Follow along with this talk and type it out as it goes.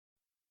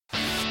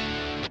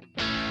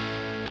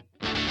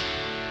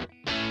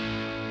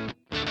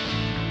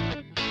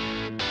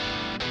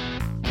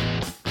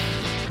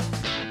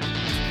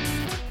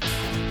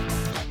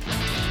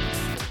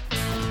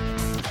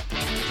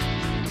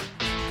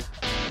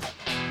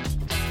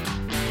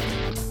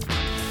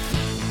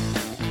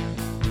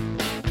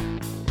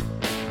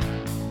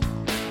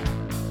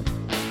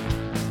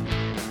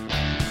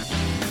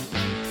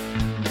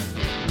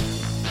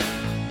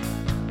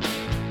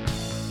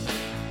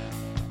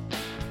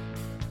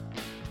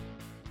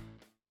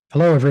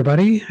Hello,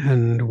 everybody,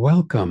 and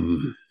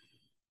welcome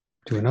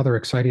to another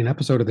exciting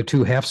episode of the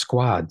Two Half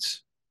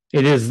Squads.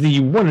 It is the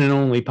one and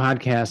only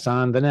podcast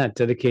on the net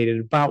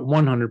dedicated about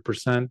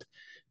 100%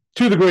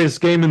 to the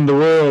greatest game in the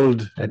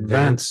world,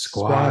 Advanced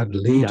Squad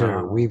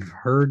Leader. We've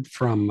heard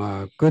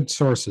from good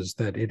sources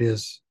that it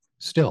is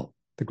still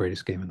the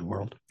greatest game in the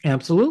world,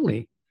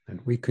 Absolutely.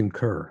 and we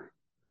concur.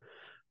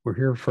 We're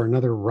here for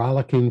another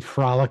rollicking,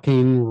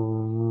 frolicking,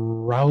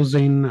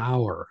 rousing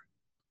hour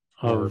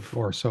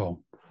or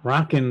so.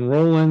 Rock and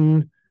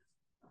rolling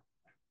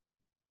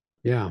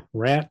Yeah,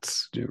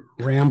 rats.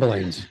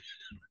 ramblings.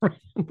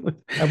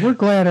 We're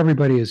glad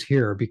everybody is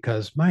here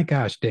because, my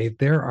gosh, Dave,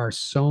 there are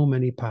so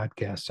many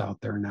podcasts out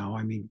there now.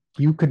 I mean,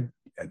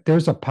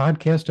 there's a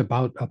podcast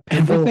about a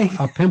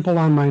pimple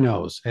on my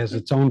nose as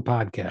its own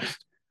podcast.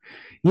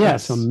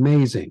 Yes, it's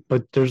amazing.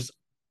 But there's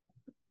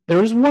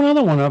one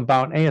other one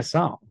about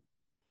ASL.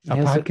 A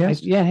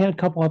podcast? It had a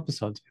couple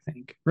episodes, I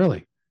think.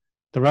 Really?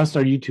 The rest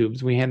are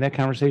YouTubes. We had that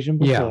conversation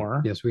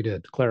before. Yeah, yes, we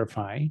did. To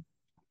clarify.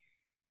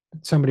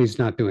 Somebody's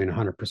not doing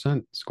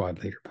 100%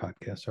 Squad Leader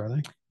podcasts, are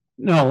they?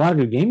 No, a lot of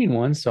good gaming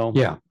ones. So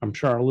yeah, I'm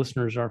sure our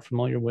listeners are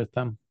familiar with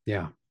them.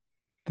 Yeah.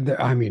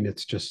 I mean,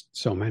 it's just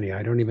so many.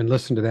 I don't even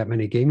listen to that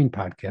many gaming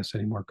podcasts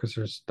anymore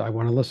because I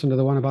want to listen to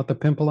the one about the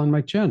pimple on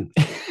my chin.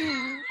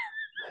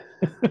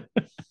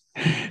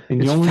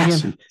 And you only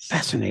have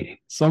fascinating.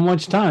 So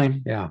much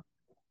time. Yeah.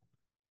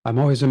 I'm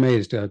always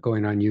amazed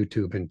going on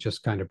YouTube and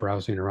just kind of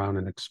browsing around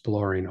and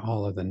exploring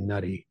all of the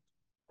nutty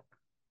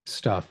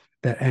stuff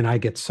and I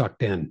get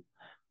sucked in.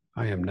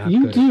 I am not.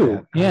 You good do,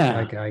 at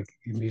that. yeah. I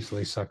am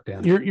easily sucked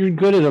in. You're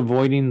good at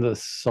avoiding the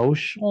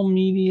social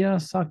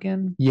media suck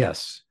in.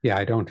 Yes, yeah.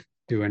 I don't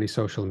do any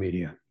social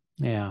media.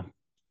 Yeah,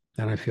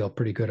 and I feel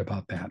pretty good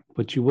about that.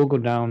 But you will go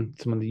down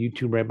some of the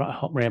YouTube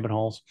rabbit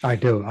holes. I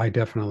do. I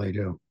definitely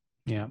do.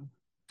 Yeah.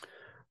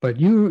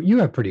 But you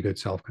have pretty good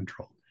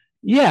self-control.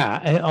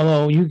 Yeah,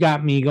 although you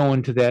got me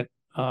going to that.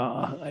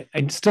 I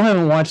still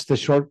haven't watched the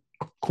short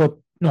clip.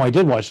 No, I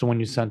did watch the one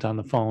you sent on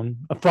the phone,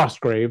 a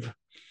Frostgrave.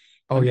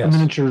 Oh, yes. A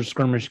miniature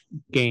skirmish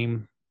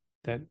game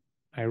that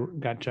I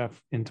got Jeff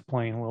into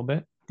playing a little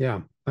bit.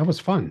 Yeah, that was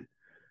fun.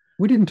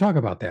 We didn't talk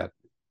about that,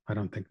 I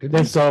don't think, did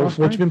we? That's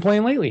what you've been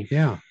playing lately.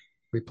 Yeah,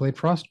 we played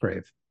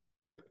Frostgrave.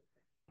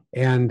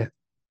 And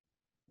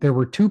there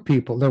were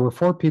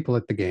four people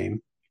at the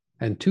game,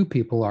 and two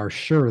people are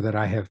sure that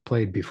I have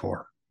played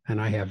before,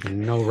 and I have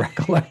no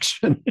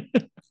recollection.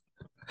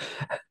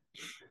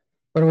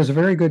 But it was a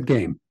very good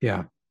game.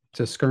 Yeah, it's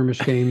a skirmish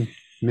game,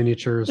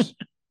 miniatures,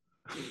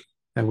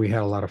 and we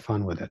had a lot of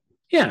fun with it.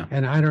 Yeah,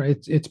 and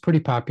it's pretty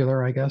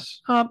popular, I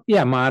guess.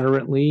 Yeah,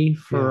 moderately.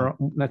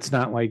 That's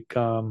not like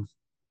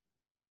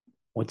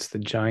what's the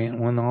giant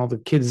one all the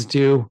kids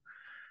do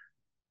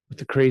with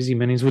the crazy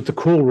minis with the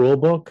cool rule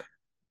book?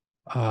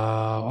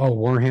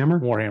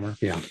 Warhammer.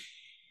 Yeah,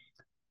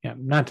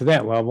 not to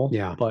that level.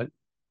 Yeah, but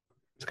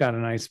it's got a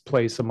nice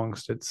place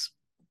amongst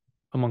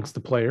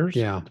the players.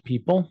 Yeah, the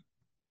people.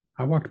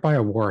 I walked by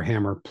a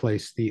Warhammer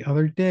place the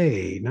other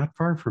day, not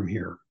far from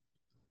here,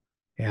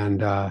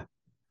 and I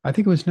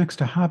think it was next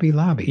to Hobby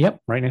Lobby.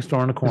 Yep, right next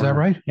door in the corner. Is that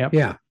right? Yep.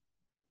 Yeah.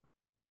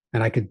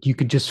 And you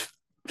could just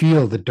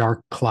feel the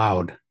dark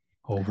cloud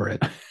over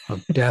it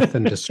of death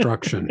and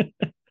destruction.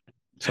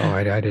 So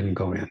I didn't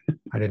go in.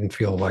 I didn't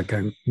feel like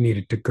I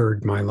needed to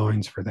gird my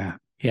loins for that.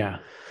 Yeah.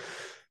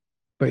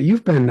 But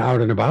you've been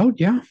out and about,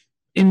 yeah?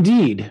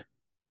 Indeed.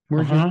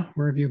 Where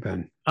have you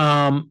been?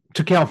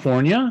 To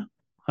California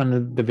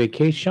on the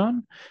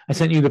vacation. I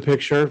sent you the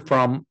picture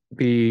from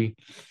the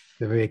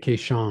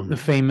vacation, the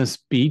famous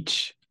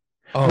beach.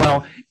 Oh.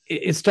 Well,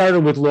 it started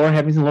with Laura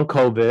having a little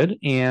COVID,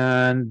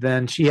 and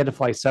then she had to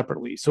fly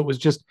separately. So it was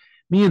just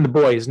me and the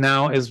boys.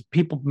 Now, as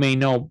people may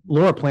know,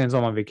 Laura plans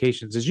all my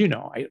vacations, as you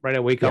know. I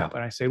wake up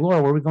and I say,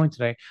 Laura, where are we going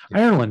today?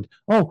 Yeah. Ireland.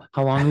 Oh,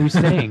 how long are we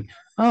staying?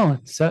 Oh,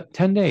 it's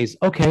 10 days.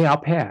 Okay, I'll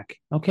pack.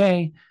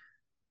 Okay.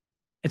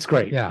 It's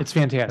great. Yeah, it's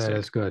fantastic. That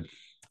is good.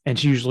 And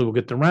she usually will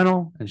get the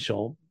rental, and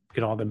she'll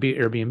get all the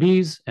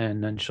Airbnbs,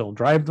 and then she'll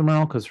drive the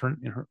rental because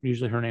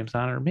usually her name's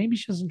on it. Or maybe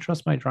she doesn't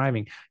trust my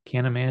driving.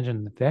 Can't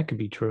imagine that could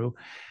be true.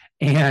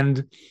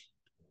 And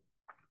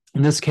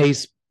in this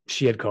case,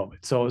 she had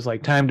COVID. So it was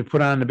like time to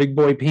put on the big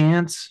boy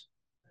pants,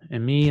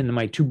 and me and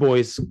my two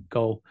boys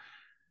go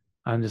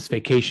on this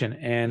vacation.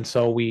 And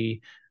so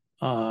we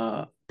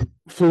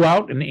flew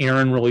out, and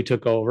Aaron really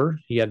took over.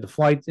 He had the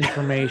flight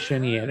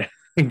information. He had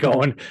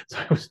going. So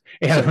I was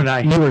Adam and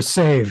I. You were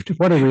saved.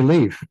 What a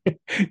relief.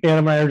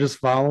 Adam and I are just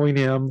following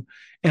him,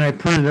 and I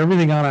printed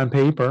everything out on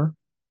paper.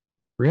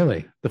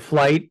 Really? The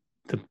flight,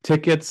 the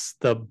tickets,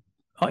 the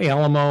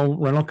Alamo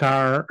rental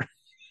car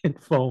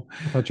info.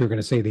 I thought you were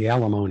going to say the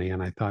alimony,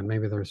 and I thought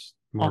maybe there's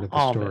more to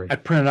the story. I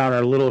printed out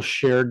our little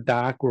shared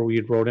doc where we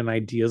had wrote in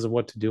ideas of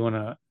what to do in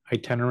a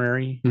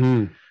itinerary.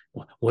 Mm-hmm.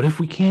 What if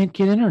we can't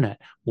get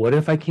internet? What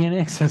if I can't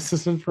access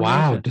this information?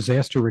 Wow,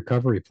 disaster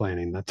recovery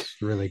planning.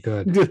 That's really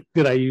good.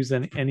 Did I use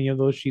any of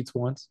those sheets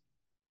once?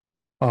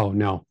 Oh,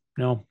 no.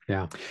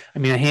 Yeah. I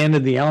mean, I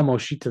handed the Alamo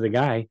sheet to the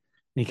guy, and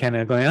he kind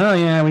of going, oh,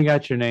 yeah, we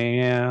got your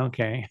name. Yeah,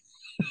 okay.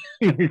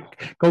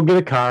 Go get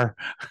a car.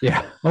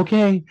 Yeah.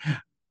 Okay.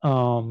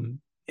 And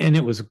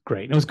it was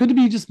great. And it was good to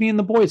be just me and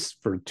the boys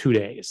for 2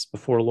 days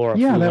before Laura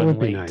Yeah, flew that in would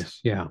be late. nice.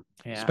 Yeah.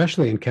 Yeah.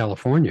 Especially in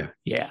California.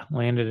 Yeah.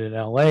 Landed in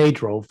LA,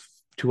 drove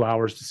 2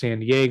 hours to San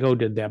Diego,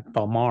 did that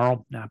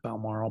not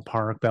Balmoral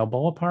Park,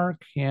 Balboa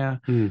Park. Yeah.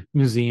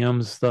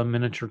 Museums, the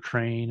miniature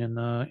train and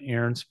the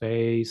air and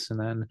space, and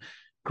then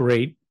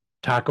great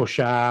taco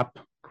shop,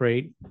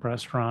 great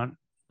restaurant,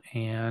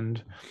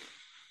 and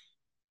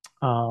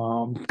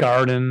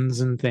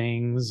gardens and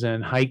things,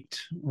 and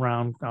hiked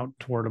around out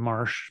toward a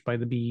marsh by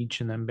the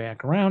beach and then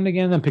back around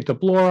again, then picked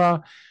up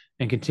Laura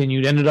and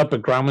continued, ended up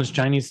at Grauman's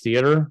Chinese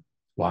Theater.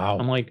 Wow.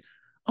 I'm like,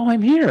 oh,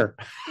 I'm here.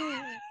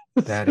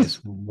 That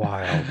is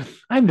wild.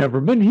 I've never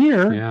been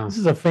here. Yeah. This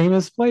is a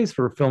famous place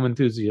for film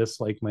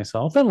enthusiasts like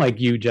myself and like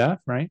you, Jeff,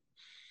 right?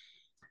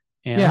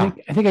 And Yeah.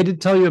 I think I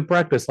did tell you at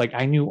breakfast, like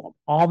I knew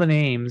all the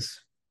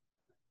names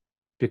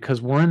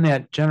because we're in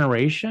that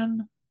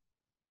generation,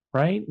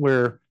 right?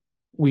 Where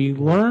we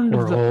learned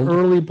We're the old.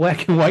 early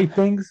black and white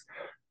things.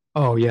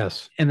 Oh,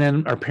 yes. And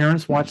then our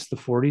parents watched the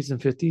 40s and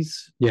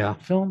 50s Yeah.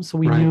 films. So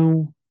we Right.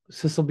 knew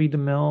Cecil B.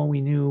 DeMille. We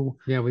knew.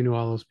 Yeah, we knew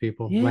all those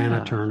people. Yeah.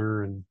 Lana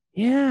Turner. And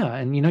Yeah.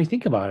 And you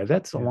think about it,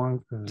 that's a Yeah.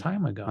 long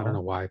time ago. I don't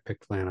know why I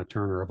picked Lana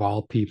Turner of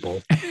all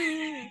people.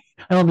 I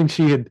don't think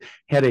she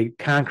had a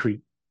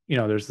concrete,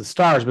 there's the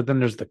stars, but then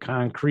there's the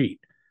concrete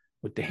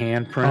with the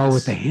handprints. Oh,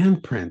 with the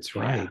handprints,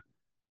 right.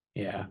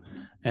 Yeah.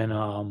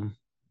 And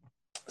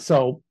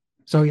so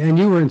and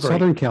you were in Great.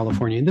 Southern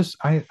California, and this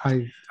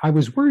I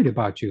was worried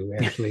about you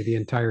actually the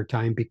entire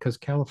time because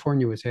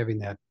California was having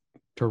that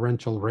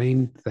torrential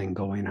rain thing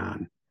going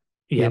on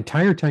the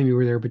entire time you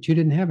were there, but you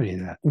didn't have any of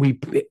that.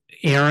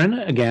 Aaron,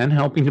 again,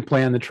 helping to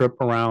plan the trip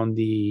around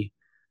the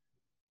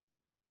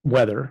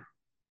weather.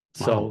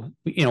 So,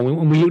 we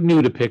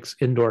knew to pick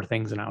indoor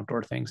things and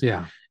outdoor things.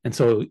 Yeah. And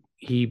so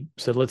he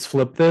said, let's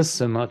flip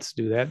this and let's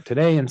do that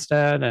today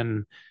instead.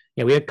 And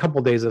we had a couple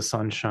of days of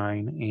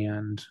sunshine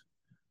and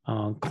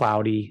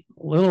cloudy,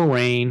 a little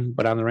rain,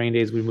 but on the rain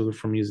days, we moved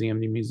from museum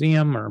to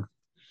museum or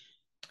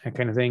that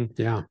kind of thing.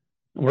 Yeah.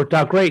 It worked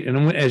out great.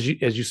 And as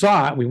you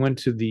saw, we went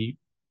to the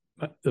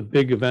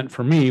big event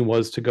for me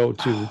was to go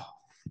to,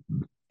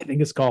 I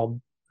think it's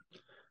called,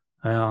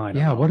 I don't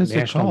know, what is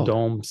National it called?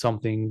 Dome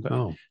something, but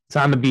Oh, it's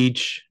on the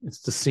beach.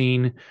 It's the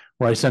scene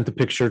where I sent the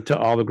picture to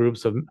all the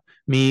groups of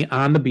me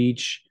on the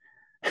beach,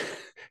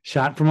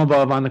 shot from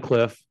above on the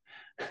cliff,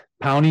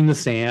 pounding the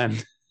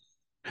sand,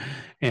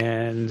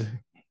 and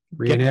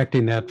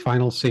reenacting that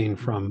final scene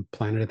from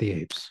Planet of the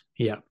Apes.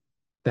 Yeah,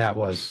 that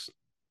was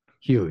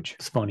huge.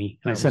 It's funny.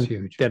 And That I was sent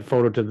huge. that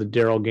photo to the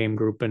Daryl game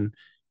group, and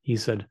I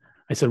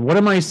said, what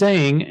am I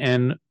saying?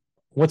 And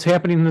what's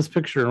happening in this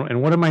picture?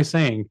 And what am I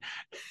saying?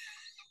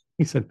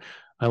 He said,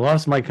 I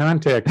lost my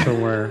contact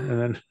somewhere. And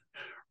then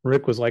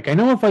Rick was like, I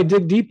know if I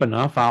dig deep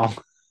enough, I'll.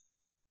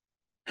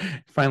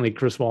 Finally,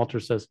 Chris Walter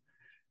says,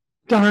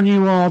 darn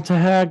you all to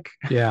heck.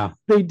 Yeah.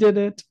 They did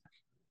it.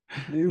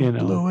 You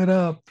blew it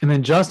up. And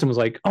then Justin was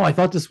like, oh, I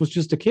thought this was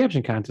just a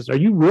caption contest. Are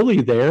you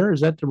really there?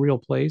 Is that the real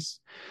place?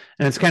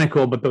 And it's kind of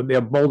cool, but they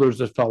have boulders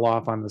that fell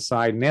off on the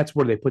side, and that's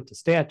where they put the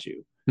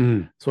statue.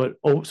 So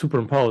it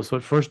superimposed. So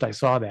at first I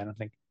saw that, I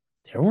think,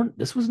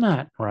 this was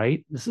not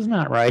right. This is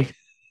not right.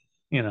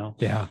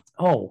 Yeah.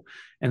 Oh,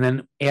 and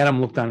then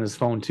Adam looked on his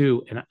phone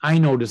too, and I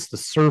noticed the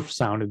surf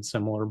sounded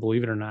similar,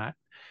 believe it or not.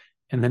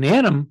 And then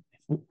Adam,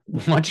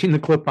 watching the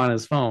clip on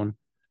his phone,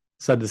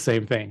 said the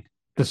same thing.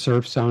 The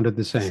surf sounded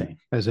the same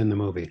as in the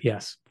movie.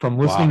 Yes, from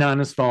listening on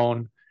his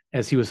phone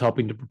as he was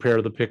helping to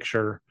prepare the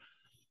picture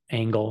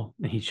angle,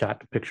 and he shot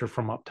the picture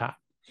from up top.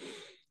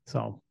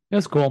 So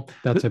that's cool.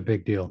 That's a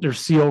big deal. There's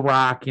Seal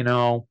Rock,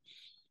 and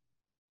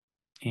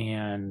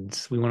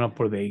we went up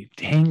where they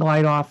hang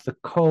glide off the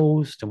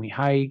coast, and we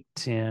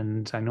hiked.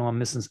 And I know I'm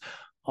missing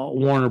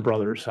Warner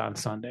Brothers on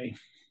Sunday.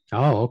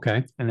 Oh,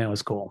 okay. And that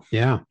was cool.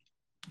 Yeah.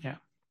 Yeah.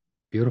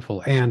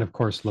 Beautiful. And of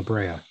course, La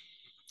Brea.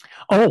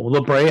 Oh,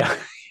 La Brea.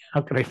 How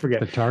could I forget?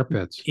 The tar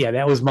pits. Yeah,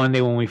 that was Monday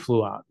when we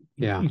flew out.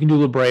 Yeah. You can do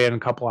La Brea in a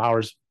couple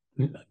hours.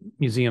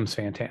 Museum's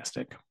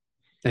fantastic.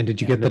 And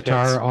did you get the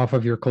tar off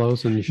of your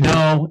clothes?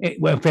 No.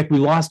 In fact, we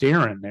lost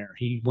Aaron there.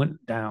 He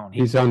went down.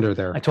 He's under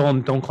there. I told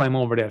him, don't climb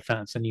over that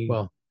fence. And he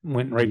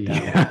went right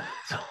down. Yeah.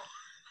 So,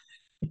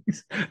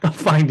 I'll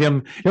find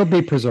him. He'll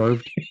be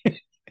preserved.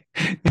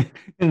 In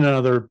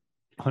another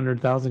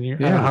 100,000 years.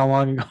 Yeah. I don't know how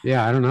long ago.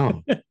 Yeah, I don't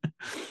know.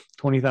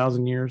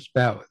 20,000 years.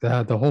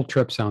 The whole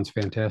trip sounds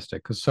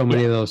fantastic because so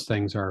many of those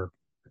things are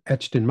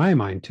etched in my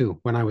mind too.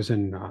 When I was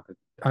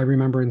I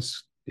remember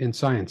in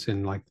science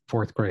in like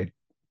fourth grade,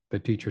 the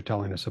teacher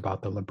telling us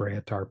about the La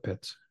Brea tar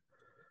pits.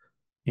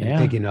 And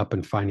digging up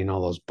and finding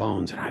all those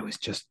bones. And I was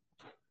just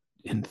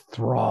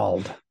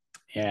enthralled.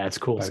 Yeah, it's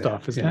cool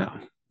stuff, isn't it?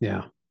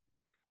 Yeah.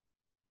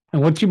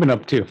 And what you been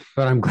up to?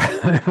 But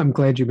I'm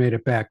glad you made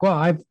it back. Well,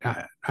 I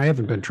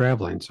haven't been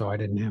traveling, so I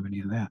didn't have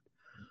any of that.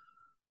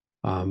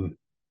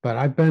 But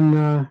I've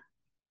been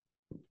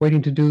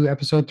waiting to do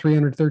episode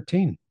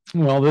 313.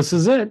 Well, this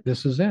is it.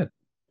 This is it.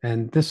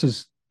 And this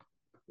is,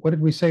 what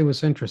did we say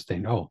was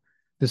interesting? Oh,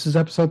 This is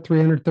episode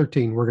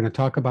 313. We're going to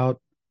talk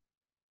about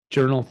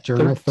Journal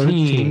Journal 13.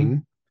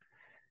 13.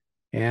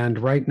 And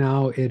right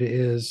now it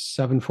is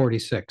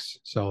 7:46.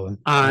 So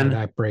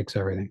that breaks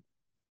everything.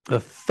 The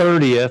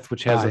 30th,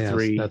 which has a yes,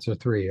 3. That's a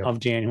 3 of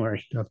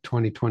January of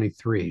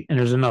 2023. And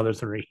there's another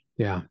 3.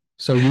 Yeah.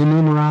 So you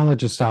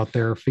numerologists out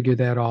there, figure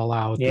that all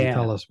out Yeah. and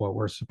tell us what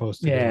we're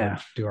supposed to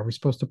do. Are we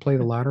supposed to play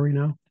the lottery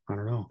now? I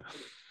don't know.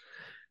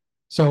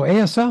 So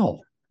ASL,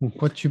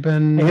 what you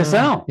been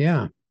ASL.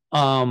 Yeah.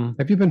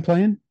 Have you been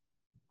playing?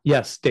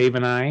 Yes, Dave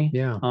and I.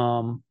 Yeah.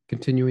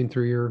 Continuing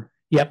through your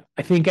Yep.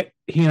 I think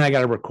he and I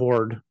got to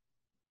record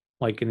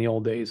like in the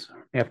old days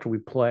after we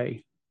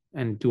play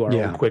and do our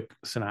own quick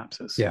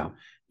synopsis. Yeah.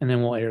 And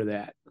then we'll air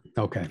that.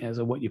 Okay. As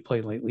of what you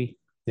played lately.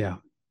 Yeah.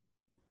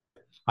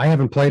 I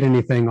haven't played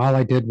anything. All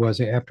I did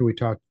was after we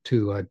talked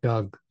to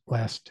Doug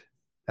last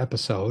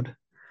episode,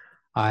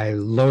 I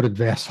loaded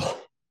Vassal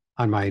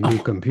on my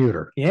new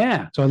computer.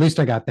 Yeah. So at least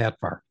I got that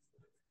far.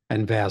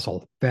 And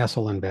Vassal.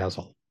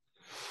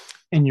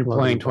 And you're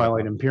playing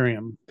Twilight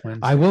Imperium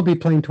Wednesday. I will be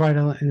playing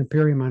Twilight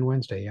Imperium on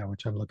Wednesday,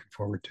 which I'm looking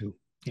forward to.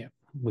 Yeah,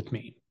 with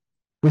me.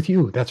 With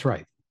you, that's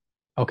right.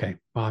 Okay.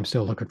 Well, I'm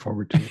still looking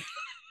forward to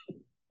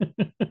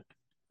it.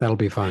 That'll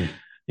be fun.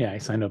 Yeah, I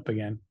signed up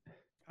again.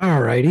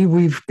 All righty.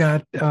 We've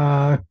got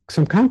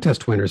some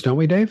contest winners, don't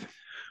we, Dave?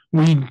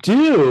 We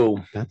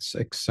do. That's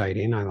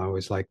exciting. I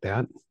always like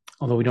that.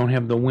 Although we don't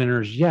have the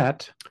winners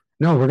yet.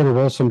 No, we're going to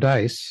roll some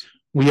dice.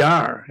 We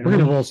are. We're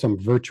going to roll some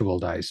virtual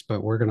dice,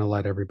 but we're going to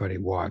let everybody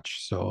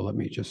watch. So let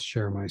me just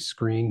share my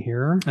screen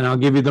here. And I'll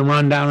give you the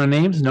rundown of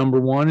names. Number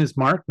 1 is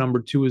Mark. Number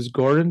 2 is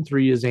Gordon.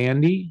 3 is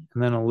Andy.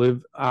 And then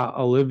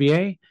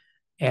Olivier,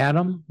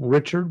 Adam,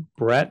 Richard,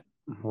 Brett,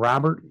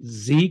 Robert,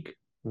 Zeke,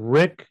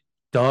 Rick,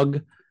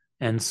 Doug,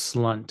 and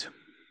Slunt.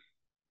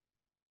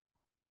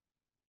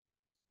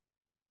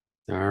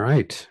 All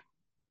right.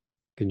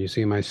 Can you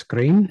see my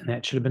screen? And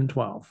that should have been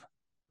 12.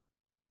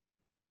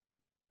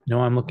 No,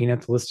 I'm looking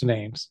at the list of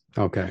names.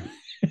 Okay.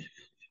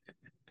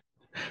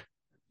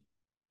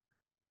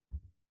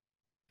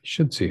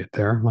 Should see it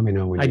there. Let me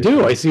know when I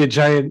do. I see a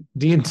giant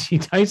D&D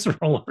dice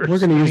roller. We're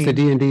going to use the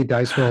D&D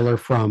dice roller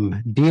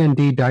from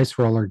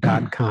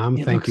dnddiceroller.com.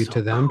 Thank you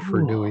to them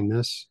for doing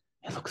this.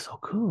 It looks so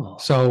cool.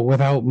 So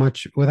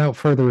without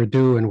further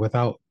ado and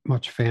without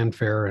much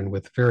fanfare and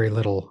with very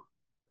little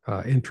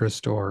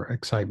interest or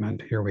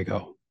excitement, here we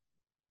go.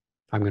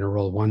 I'm going to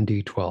roll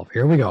 1d12.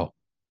 Here we go.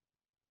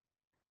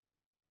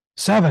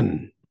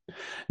 7.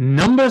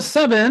 Number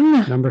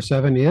 7. Number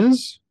 7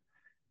 is?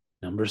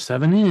 Number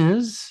 7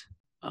 is,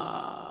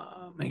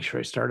 make sure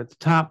I start at the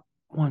top.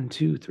 1,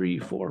 2, 3,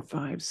 4,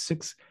 5,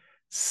 6,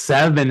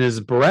 7 is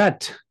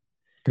Brett.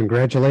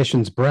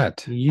 Congratulations,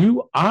 Brett.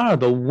 You are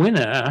the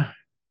winner.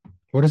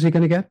 What is he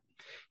going to get?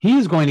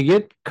 He's going to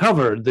get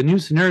Covered, the new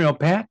scenario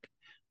pack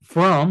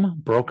from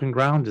Broken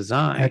Ground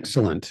Design.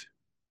 Excellent.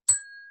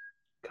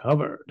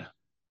 Covered.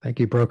 Thank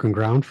you, Broken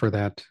Ground, for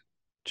that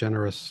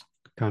generous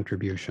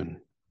contribution.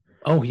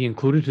 Oh, he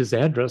included his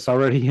address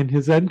already in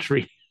his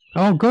entry.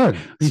 Oh, good.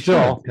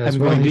 Still, I'm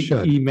going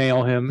to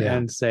email him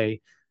and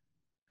say,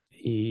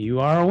 you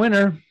are a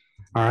winner.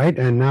 All right,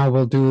 and now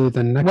we'll do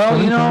the next one.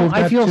 Well, you know,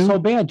 I feel so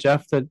bad,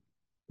 Jeff, that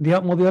the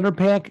other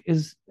pack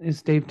is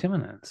Dave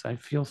Timonen's. I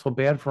feel so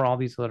bad for all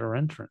these other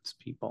entrants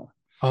people.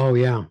 Oh,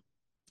 yeah.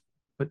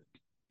 But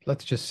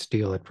let's just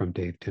steal it from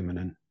Dave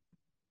Timonen.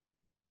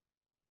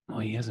 Well,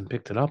 he hasn't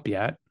picked it up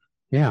yet.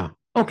 Yeah.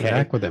 Okay.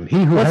 Back with him.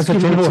 He who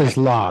hesitates is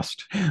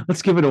lost.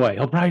 Let's give it away.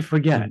 He'll probably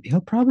forget.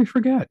 He'll probably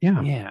forget.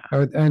 Yeah. Yeah.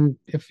 And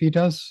if he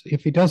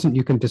doesn't,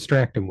 you can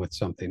distract him with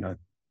something, a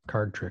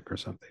card trick or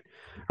something.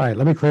 All right,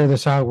 let me clear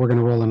this out. We're going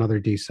to roll another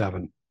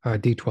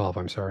D12.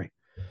 I'm sorry.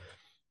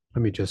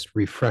 Let me just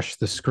refresh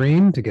the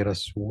screen to get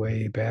us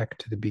way back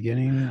to the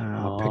beginning.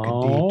 I'll pick a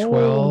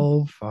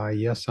D12.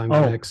 Yes, I'm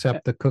going to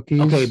accept the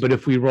cookies. Okay, but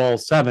if we roll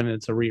 7,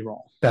 it's a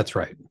reroll. That's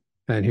right.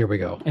 And here we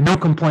go. And no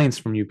complaints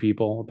from you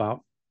people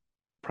about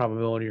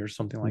probability or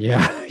something like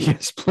that. Yeah,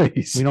 yes,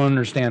 please. We don't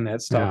understand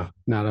that stuff.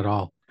 No, not at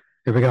all.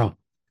 Here we go.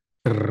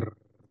 Drum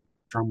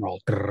roll.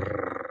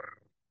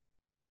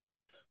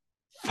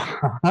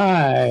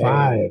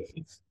 5.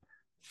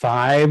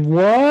 5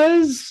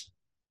 was,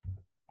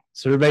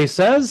 survey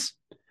says,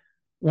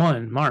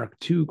 1, Mark,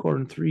 2,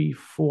 Gordon, 3,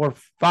 4,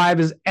 5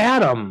 is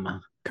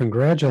Adam.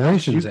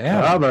 Congratulations,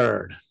 Adam.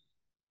 Covered.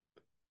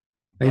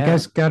 You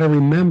guys got to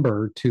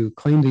remember to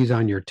claim these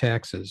on your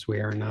taxes. We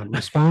are not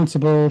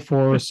responsible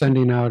for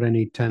sending out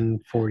any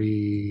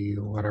 1040,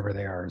 whatever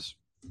they are,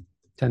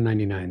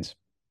 1099s.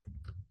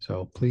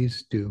 So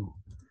please do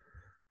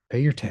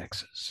pay your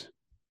taxes.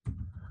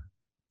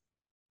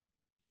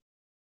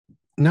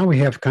 Now we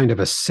have kind of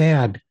a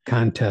sad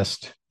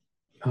contest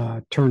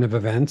turn of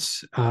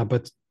events, but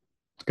it's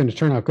going to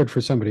turn out good for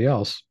somebody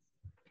else.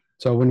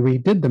 So when we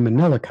did the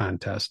Manila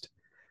contest,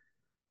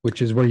 which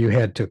is where you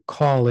had to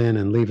call in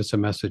and leave us a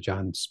message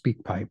on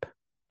SpeakPipe.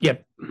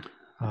 Yep.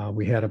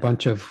 We had a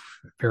bunch of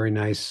very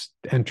nice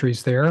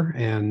entries there,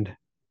 and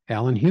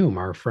Alan Hume,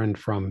 our friend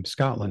from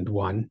Scotland,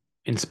 won.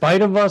 In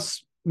spite of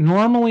us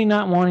normally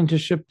not wanting to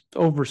ship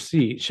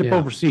overseas. Yeah.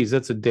 Overseas,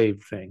 that's a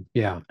Dave thing.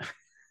 Yeah.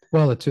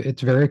 Well,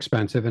 it's very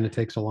expensive and it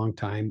takes a long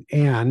time.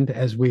 And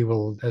as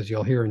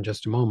you'll hear in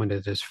just a moment,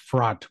 it is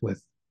fraught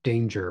with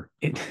danger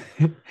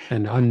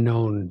and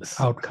unknown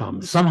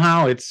outcomes.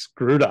 Somehow it's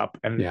screwed up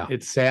and Yeah.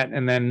 it sat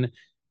and then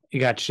it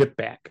got shipped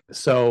back.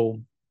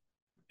 So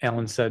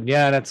Ellen said,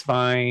 yeah, that's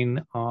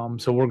fine.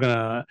 So we're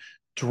gonna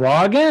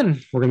draw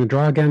again. We're going to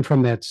draw again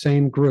from that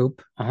same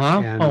group.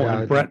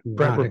 And Brett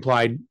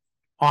replied,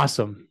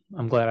 awesome.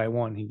 I'm glad I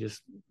won.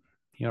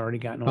 He already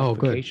got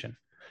notification.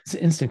 It's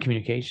instant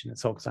communication.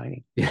 It's so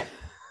exciting. Yeah.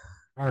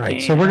 All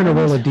right. So we're going to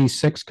roll a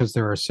D6 because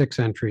there are 6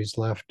 entries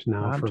left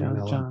now for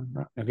Manila.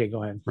 Okay,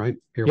 go ahead. Right.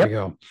 Here we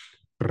go.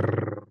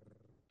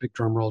 Big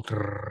drum roll.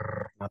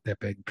 Not that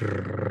big.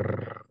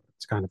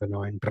 It's kind of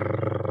annoying.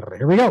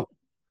 Here we go.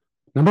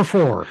 Number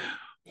 4.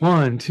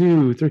 1,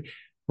 2, 3.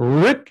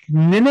 Rick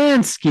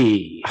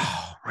Ninansky.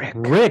 Oh,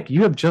 Rick,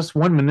 you have just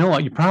won Manila.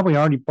 You probably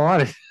already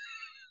bought it.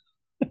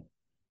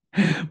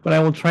 But I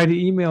will try to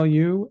email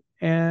you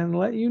and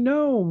let you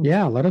know.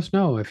 Yeah, let us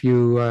know. If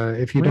you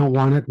Rick don't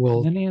want it,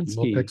 we'll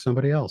pick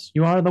somebody else.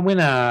 You are the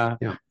winner.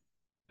 Yeah.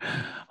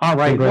 All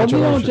right.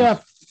 Well,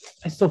 Jeff,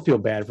 I still feel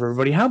bad for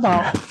everybody. How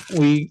about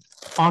we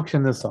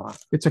auction this off?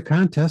 It's a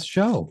contest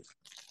show.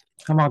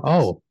 How about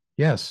this?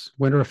 Yes.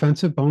 Winter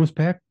Offensive bonus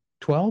pack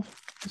 12,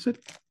 is it?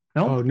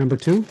 No. Oh, number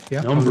 2?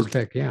 Yeah. Number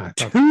pick. Yeah.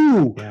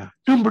 2. Yeah.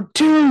 Number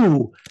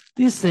 2.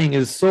 This thing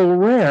is so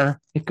rare.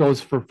 It goes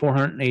for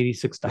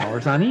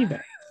 $486 on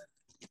eBay.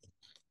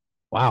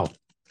 Wow.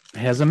 It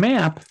has a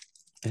map.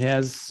 It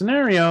has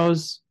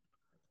scenarios.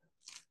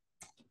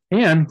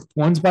 And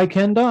one's by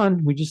Ken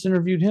Dunn. We just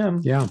interviewed him.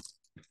 Yeah.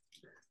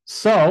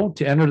 So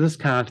to enter this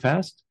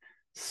contest,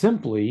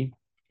 simply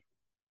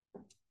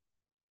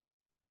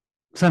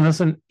send us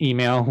an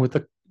email with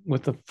the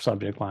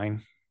subject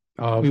line.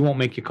 We won't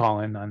make you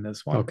call in on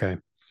this one. Okay.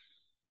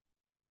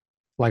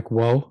 Like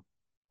whoa?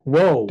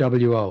 Whoa.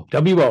 W-O.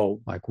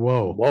 W-O. Like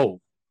whoa.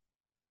 Whoa.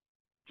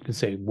 You can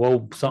say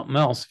whoa something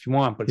else if you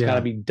want, but it's got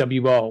to be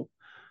W-O.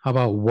 How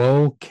about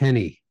whoa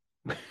Kenny?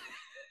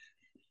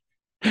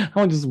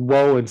 I'll just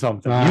whoa in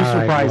something. You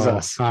surprise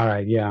us. All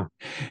right. Yeah.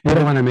 I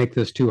don't want to make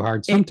this too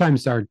hard.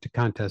 Sometimes our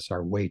contests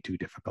are way too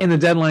difficult. And the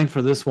deadline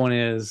for this one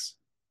is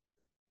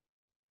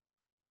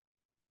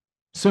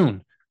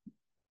soon.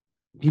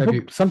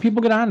 Some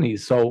people get on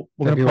these, so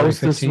we're going to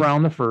post 15th? This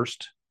around the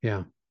 1st.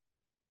 Yeah.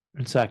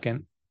 And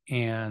 2nd.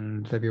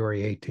 And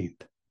February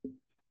 18th.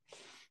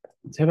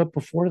 Let's have it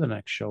before the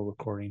next show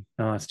recording.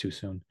 No, that's too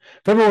soon.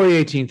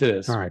 February 18th it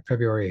is. All right,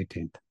 February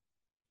 18th.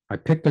 I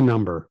picked a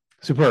number.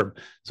 Superb.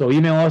 So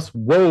email us,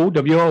 whoa,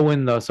 W-O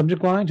in the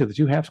subject line to the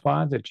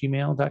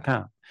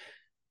 2halfsquads@gmail.com.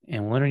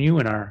 And we'll enter you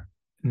in our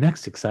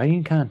next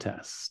exciting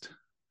contest.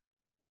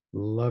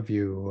 Love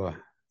you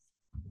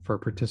for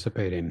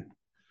participating.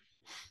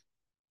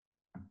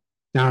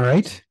 All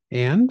right.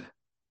 And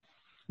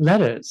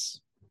letters.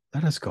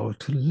 Let us go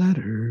to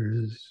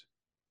letters.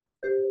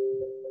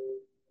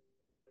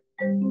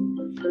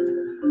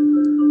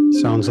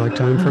 Sounds like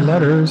time for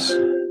letters.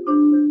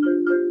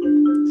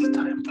 It's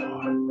time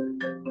for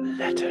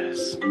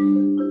letters.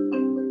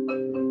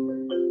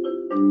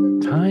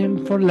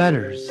 Time for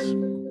letters.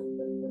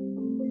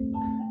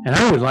 And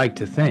I would like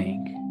to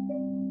thank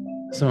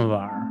some of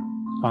our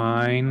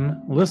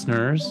fine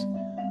listeners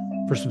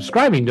for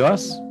subscribing to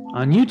us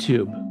on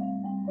YouTube.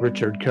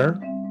 Richard Kerr,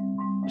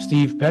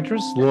 Steve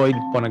Petrus, Lloyd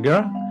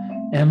Bonagura,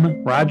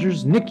 M.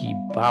 Rogers, Nikki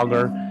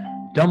Bauger,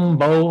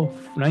 Dumbo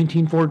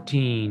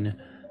 1914.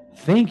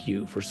 Thank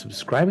you for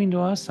subscribing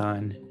to us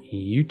on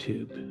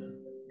YouTube.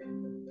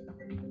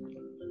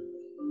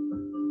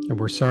 And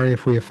we're sorry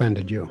if we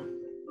offended you.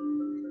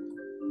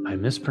 By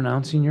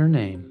mispronouncing your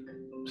name,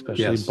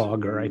 especially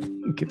Bauger. I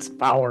think it's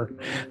Bauer.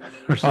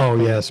 Oh,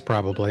 yes,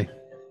 probably.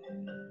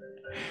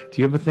 Do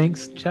you have a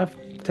thanks, Jeff,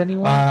 to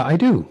anyone? I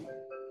do.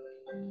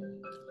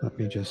 Let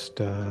me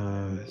just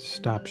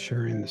stop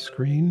sharing the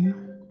screen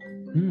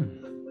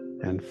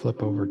and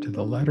flip over to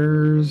the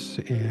letters.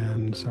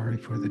 And sorry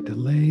for the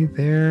delay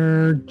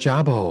there.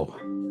 Jabo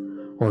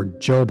or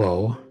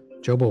Jobo.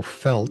 Jobo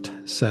Felt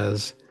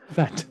says.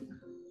 Fet.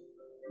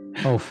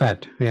 Oh,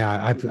 Fet.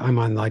 Yeah, I'm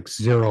on like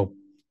 0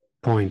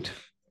 point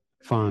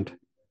font.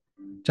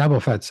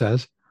 Jabo Fet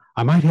says,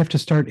 I might have to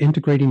start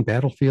integrating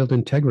Battlefield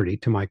Integrity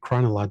to my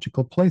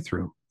chronological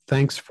playthrough.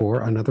 Thanks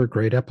for another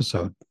great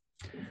episode.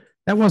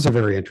 That was a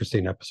very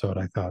interesting episode,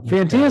 I thought.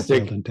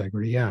 Fantastic.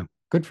 Integrity, yeah.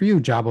 Good for you,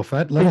 Jabba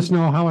Fett. Let us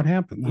know how it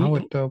happened, how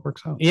it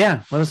works out.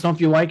 Yeah, let us know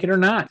if you like it or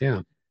not.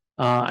 Yeah.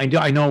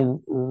 I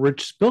know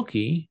Rich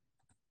Spilkey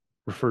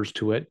refers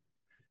to it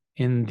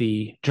in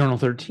the Journal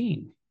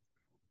 13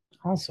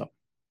 also.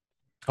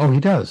 Oh,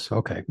 he does?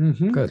 Okay,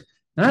 good.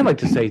 And I'd like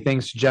to say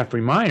thanks to Jeffrey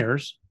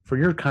Myers for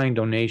your kind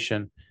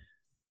donation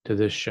to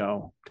this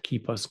show to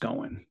keep us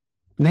going.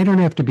 And they don't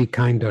have to be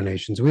kind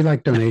donations. We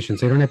like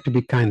donations. They don't have to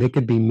be kind. They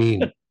could be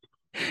mean.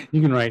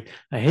 You can write,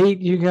 I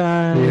hate you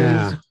guys.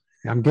 Yeah.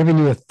 I'm giving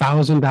you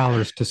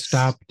 $1,000 to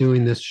stop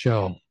doing this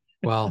show.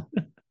 Well,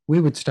 we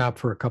would stop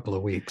for a couple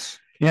of weeks.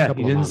 Yeah,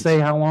 Couple he of didn't months. say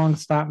how long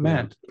stop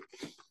meant.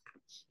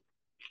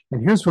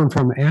 And here's one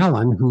from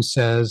Alan who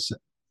says,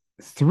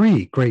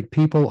 3 great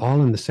people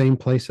all in the same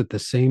place at the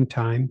same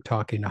time,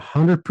 talking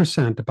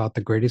 100% about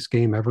the greatest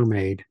game ever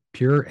made.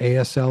 Pure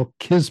ASL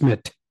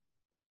Kismet.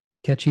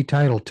 Catchy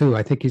title, too.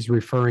 I think he's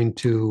referring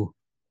to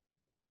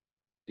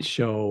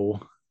Show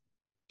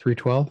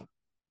 312.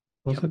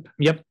 Was it?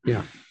 Yep.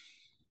 Yeah.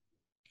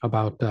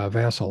 About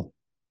Vassal.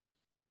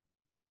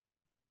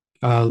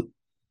 It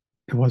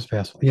was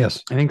Vassal.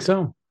 Yes. I think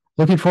so.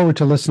 Looking forward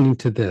to listening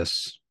to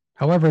this.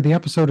 However, the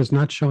episode is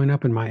not showing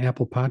up in my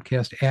Apple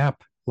Podcast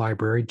app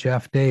library.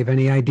 Jeff, Dave,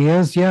 any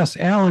ideas? Yes.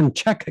 Alan,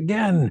 check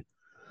again.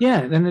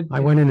 Yeah. Then I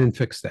went in and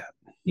fixed that.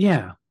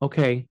 Yeah.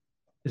 Okay.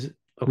 Is it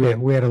okay?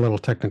 We had a little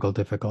technical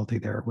difficulty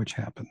there, which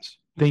happens.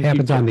 Thank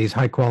happens you, on these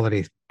high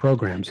quality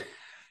programs.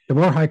 The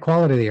more high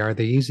quality they are,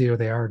 the easier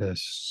they are to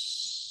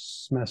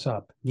mess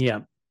up.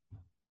 Yeah.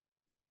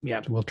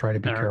 Yeah. We'll try to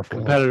be And our careful.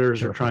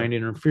 competitors are trying to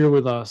interfere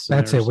with us.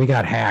 That's it. We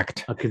got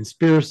hacked. A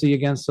conspiracy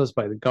against us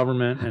by the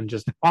government and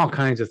just all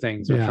kinds of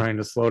things are Yeah. trying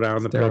to slow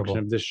down the terrible.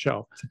 production of this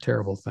show. It's a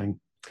terrible thing.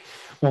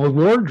 Well,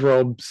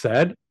 Wardrobe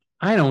said,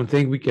 I don't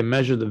think we can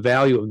measure the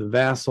value of the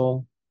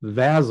Vassal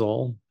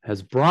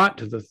has brought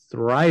to the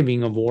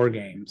thriving of war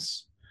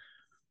games.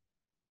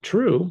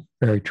 True.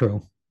 Very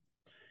true.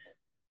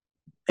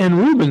 And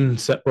Ruben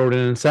wrote in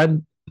and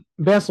said,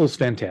 Vassal's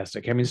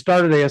fantastic. I mean,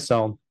 started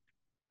ASL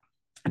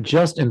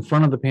just in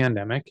front of the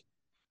pandemic.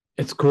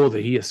 It's cool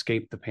that he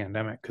escaped the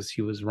pandemic because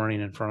he was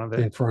running in front of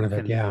it. In front of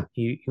it, yeah.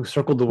 He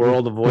circled the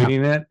world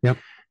avoiding it. Yep.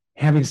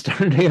 Having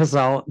started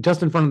ASL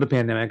just in front of the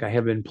pandemic, I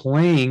have been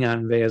playing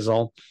on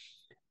Vassal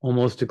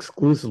almost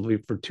exclusively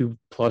for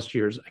 2+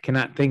 years. I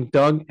cannot thank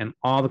Doug and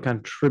all the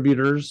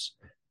contributors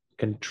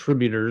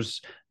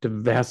to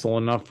Vassal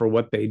enough for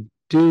what they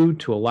do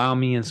to allow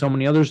me and so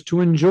many others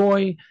to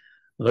enjoy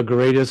the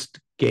greatest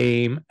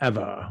game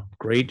ever.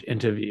 Great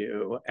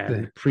interview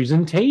and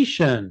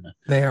presentation.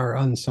 They are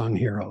unsung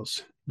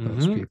heroes,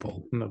 those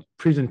people. And the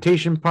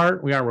presentation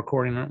part, we are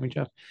recording, aren't we,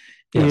 Jeff?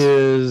 Yes.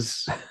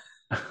 Is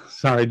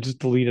sorry, just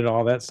deleted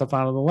all that stuff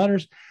out of the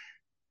letters.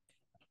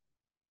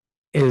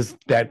 Is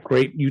that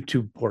great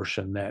YouTube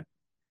portion that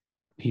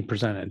he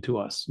presented to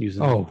us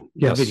using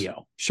the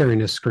video, sharing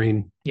his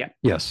screen. Yeah.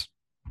 Yes.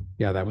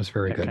 Yeah, that was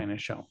very that good. kind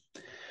of show.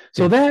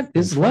 So that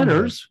is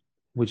letters,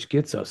 which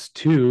gets us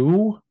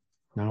to.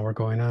 Now we're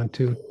going on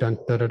to dun,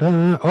 da, da,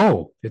 da.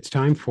 Oh, it's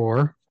time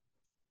for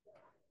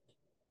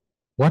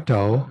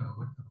What-O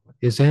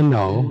is in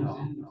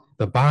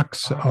the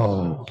box.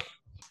 Oh,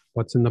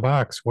 what's in the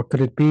box? What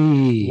could it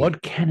be?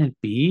 What can it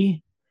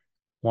be?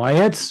 Why,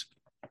 it's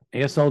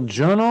ASL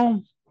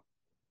Journal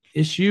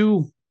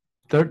issue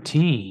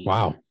 13.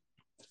 Wow.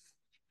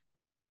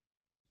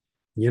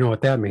 You know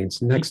what that means.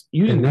 The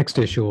next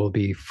issue will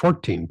be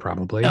 14,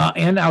 probably.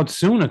 And out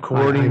soon,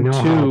 according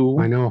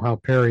I know how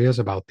Perry is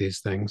about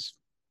these things.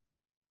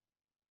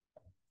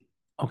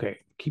 Okay,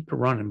 keep it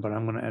running, but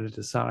I'm going to edit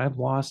this out. I've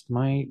lost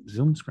my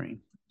Zoom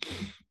screen.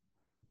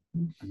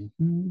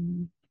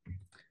 And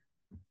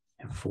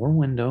 4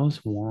 windows.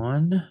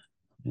 One.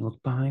 Let me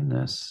look behind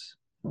this.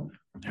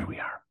 There we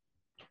are.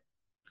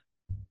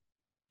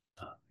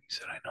 He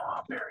said, I know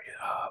how Perry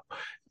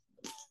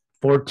is.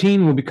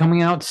 14 will be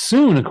coming out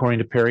soon, according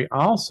to Perry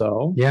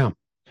also. Yeah.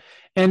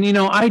 And,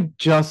 I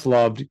just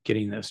loved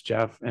getting this,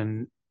 Jeff.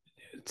 And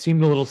it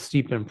seemed a little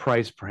steep in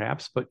price,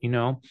 perhaps, but,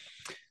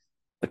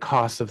 the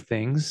cost of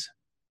things.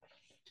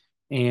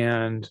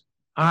 And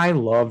I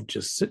love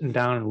just sitting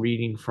down and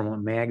reading from a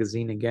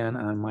magazine again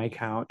on my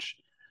couch.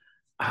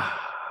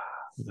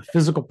 The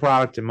physical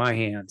product in my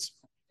hands.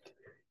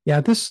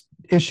 Yeah, this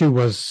issue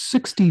was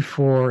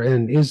 $64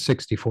 and is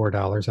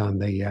 $64 on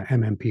the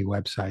MMP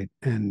website.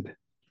 And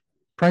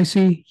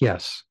pricey,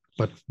 yes,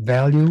 but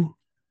value,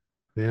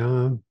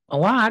 yeah. A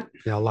lot.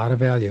 Yeah, a lot of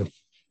value.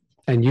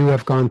 And you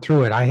have gone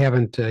through it. I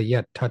haven't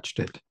yet touched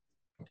it.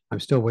 I'm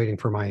still waiting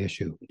for my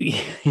issue.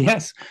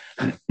 Yes.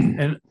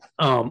 And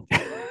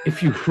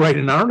if you write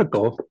an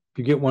article,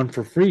 you get one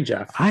for free,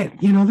 Jeff.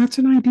 That's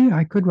an idea.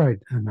 I could write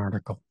an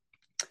article.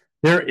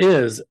 There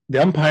is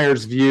The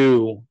Umpire's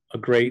View, a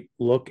great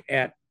look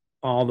at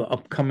all the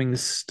upcoming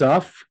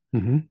stuff,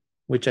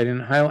 which I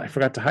didn't highlight. I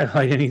forgot to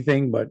highlight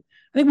anything, but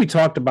I think we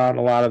talked about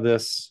a lot of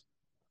this.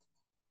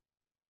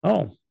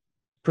 Oh,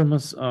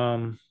 Primus.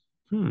 I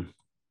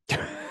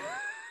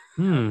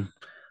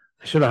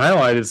should have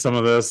highlighted some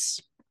of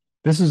this.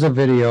 This is a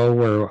video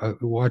where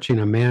watching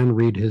a man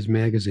read his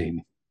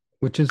magazine,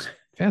 which is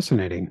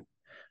fascinating.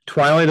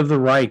 Twilight of the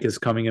Reich is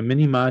coming, a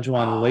mini module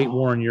on the late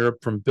war in Europe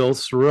from Bill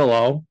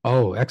Cirillo.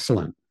 Oh,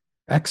 excellent.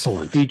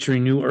 Excellent.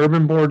 Featuring new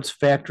urban boards,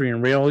 factory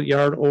and rail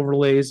yard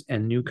overlays,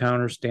 and new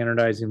counters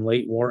standardizing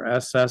late war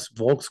SS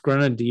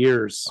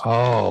Volksgrenadiers.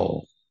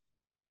 Oh.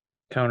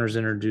 Counters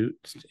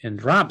introduced in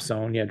Drop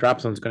Zone. Yeah,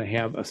 Drop Zone's going to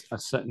have a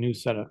new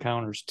set of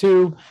counters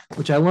too,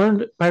 which I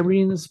learned by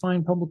reading this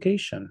fine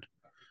publication.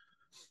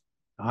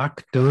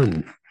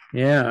 Done.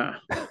 Yeah.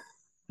 I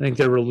think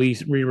they're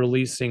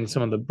re-releasing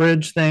some of the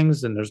bridge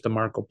things, and there's the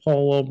Marco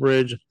Polo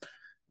bridge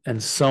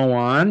and so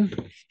on.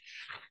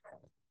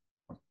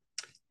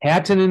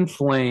 Hatton in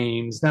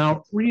Flames.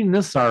 Now, reading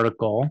this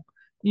article,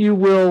 you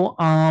will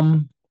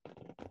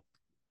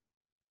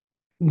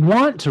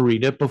want to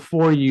read it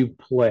before you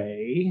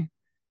play.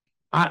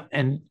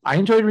 And I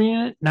enjoyed reading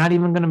it, not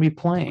even going to be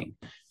playing.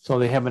 So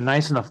they have a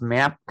nice enough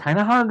map. Kind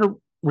of hard to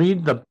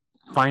read the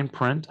fine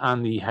print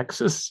on the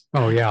hexes.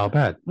 Oh, yeah, I'll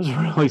bet. It was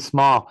really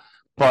small,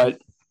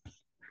 but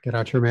get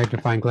out your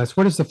magnifying glass.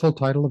 What is the full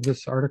title of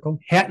this article?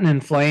 Hatton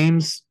in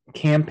Flames,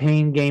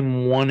 Campaign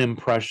Game 1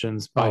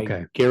 Impressions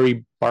by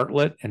Gary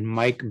Bartlett and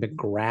Mike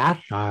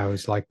McGrath. I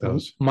always like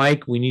those.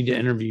 Mike, we need to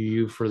interview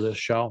you for this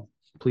show.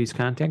 Please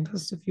contact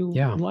us if you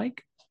would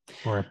like.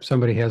 Or if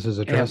somebody has his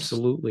address.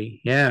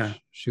 Absolutely. Yeah.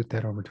 Shoot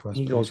that over to us.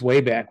 He goes way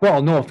back.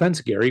 Well, no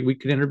offense, Gary. We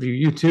could interview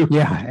you too.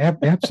 Yeah,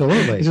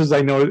 absolutely. It's just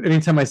I know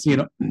anytime I see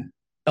an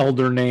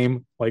elder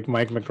name like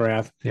Mike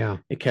McGrath,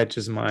 it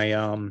catches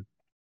my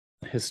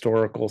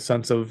historical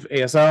sense of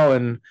ASL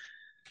and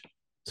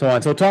so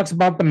on. So it talks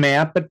about the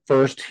map at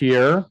first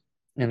here,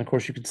 and of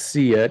course you can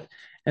see it.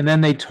 And then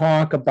they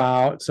talk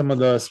about some of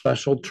the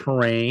special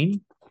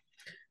terrain.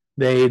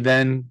 They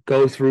then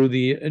go through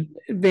the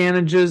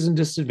advantages and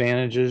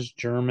disadvantages,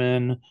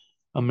 German,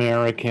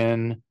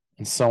 American,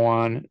 and so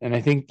on. And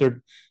I think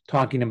they're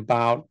talking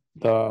about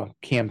the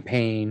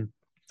campaign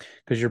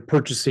because you're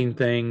purchasing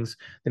things.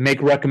 They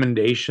make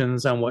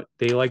recommendations on what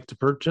they like to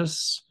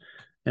purchase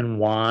and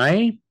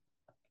why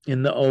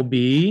in the OB.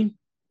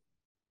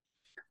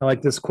 I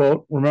like this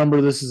quote.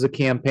 Remember, this is a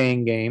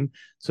campaign game,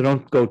 so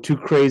don't go too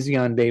crazy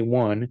on day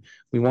one.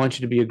 We want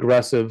you to be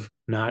aggressive,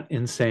 not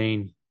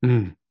insane.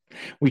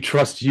 We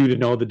trust you to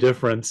know the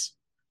difference.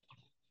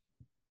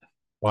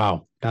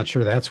 Wow, not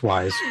sure that's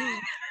wise.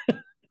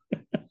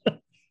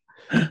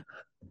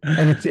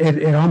 And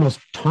it almost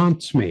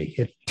taunts me.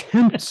 It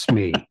tempts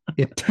me.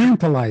 It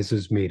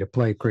tantalizes me to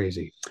play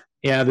crazy.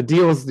 Yeah, the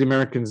deal is the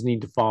Americans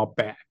need to fall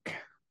back.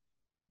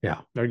 Yeah.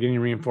 They're getting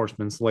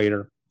reinforcements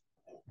later.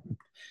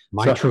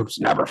 My troops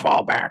never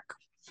fall back.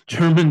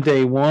 German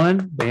day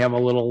one, they have a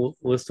little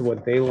list of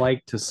what they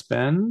like to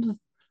spend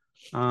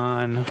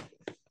on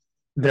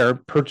their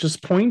purchase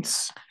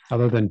points.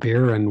 Other than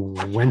beer and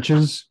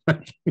wenches?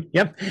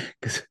 Yep,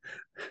 because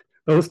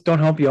those don't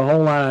help you a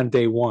whole lot on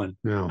day one.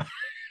 No.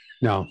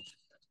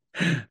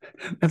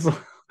 That's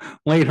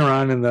later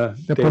on in the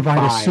they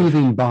provide a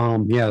soothing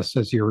balm, yes,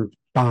 as you're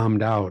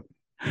bombed out.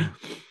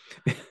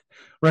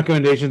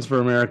 Recommendations for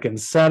American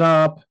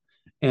setup.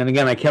 And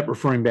again, I kept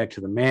referring back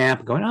to the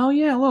map, going, oh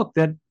yeah, look,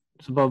 that's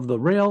above the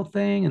rail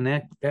thing, and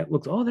that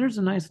looks, oh, there's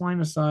a nice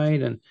line of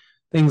sight, and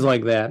things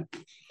like that.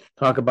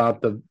 Talk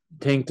about the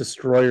tank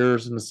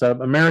destroyers and the setup.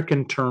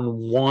 American turn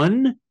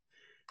one,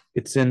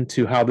 it's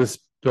into how this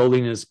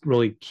building is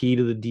really key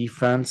to the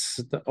defense,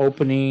 the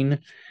opening,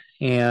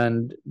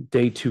 and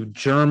day two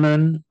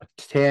German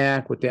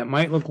attack, what that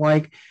might look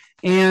like,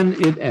 and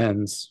it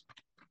ends.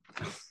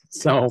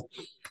 So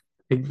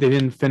they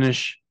didn't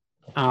finish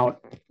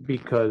out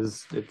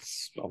because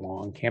it's a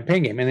long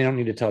campaign game and they don't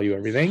need to tell you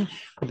everything,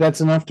 but that's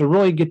enough to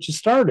really get you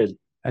started.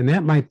 And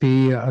that might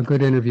be a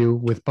good interview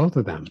with both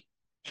of them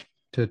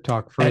to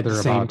talk further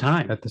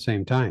about at the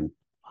same time.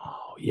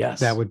 Oh,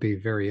 yes. That would be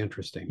very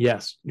interesting.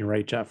 Yes, you're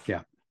right, Jeff.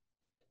 Yeah.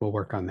 We'll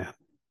work on that.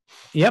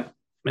 Yep.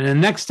 And then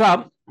next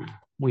up,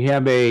 we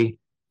have a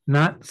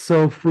not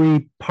so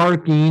free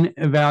parking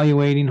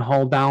evaluating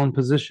hull down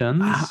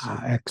positions.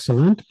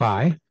 Excellent.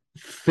 Bye.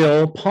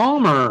 Phil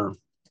Palmer.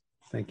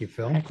 Thank you,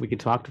 Phil. Heck, we could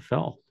talk to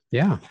Phil.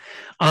 Yeah.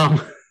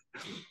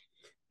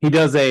 He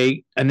does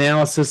a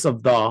analysis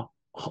of the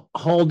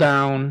hull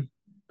down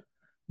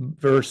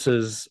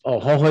versus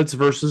hull hits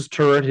versus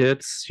turret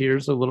hits.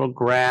 Here's a little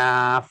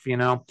graph,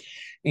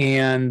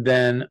 and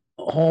then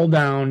hull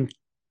down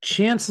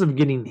chances of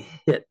getting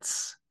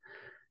hits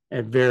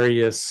at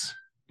various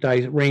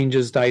dice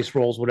ranges, dice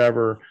rolls,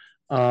 whatever.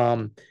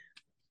 Phil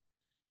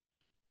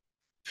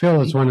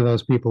is one of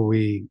those people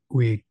we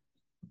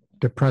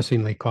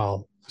depressingly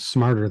call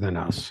smarter than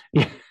us.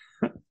 Yeah.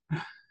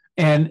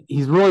 And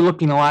he's really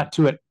looking a lot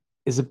to it.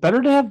 Is it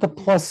better to have the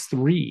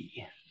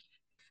 +3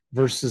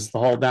 versus the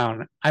hull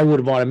down? I would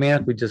have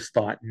automatically just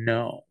thought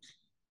no.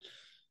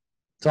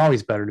 It's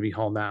always better to be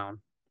hull down.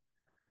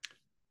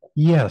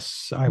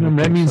 Yes, I would.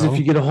 That means if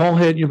you get a hull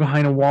hit, you're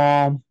behind a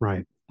wall.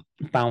 Right.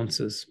 It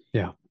bounces.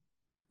 Yeah.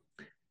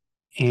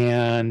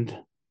 And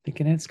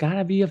thinking it's got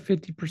to be a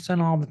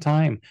 50% all the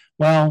time.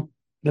 Well,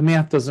 the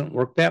math doesn't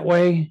work that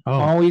way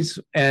always.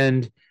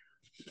 And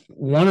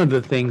one of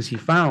the things he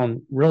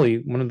found, really,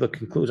 one of the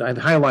conclusions, I've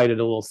highlighted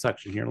a little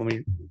section here. Let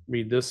me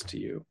read this to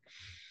you.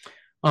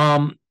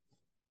 When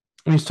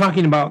he's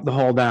talking about the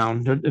hull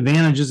down, the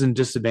advantages and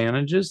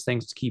disadvantages,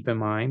 things to keep in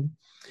mind.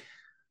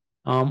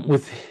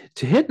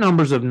 To hit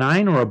numbers of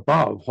 9 or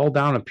above, hull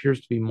down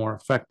appears to be more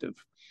effective.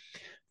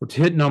 For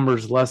to hit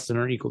numbers less than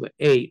or equal to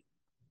 8,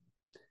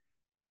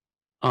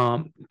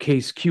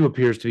 case Q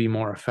appears to be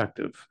more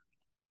effective.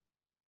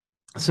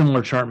 A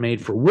similar chart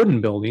made for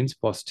wooden buildings,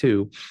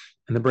 +2,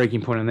 and the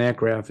breaking point on that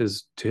graph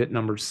is to hit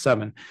numbers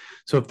 7.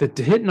 So if the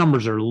to hit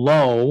numbers are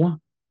low,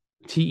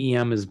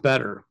 TEM is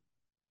better.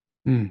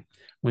 When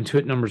to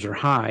hit numbers are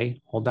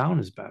high, hull down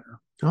is better.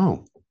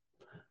 Oh,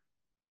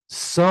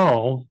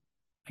 So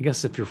I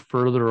guess if you're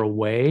further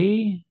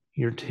away,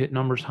 your hit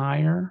number's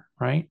higher,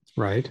 right?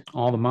 right.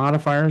 All the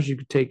modifiers you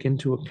could take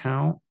into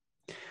account.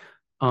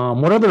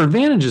 What other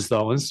advantages,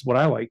 though, this is what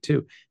I like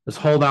too, does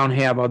hull down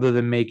have other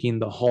than making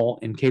the hull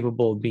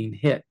incapable of being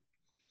hit?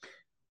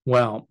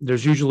 Well,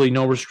 there's usually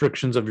no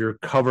restrictions of your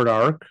covered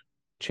arc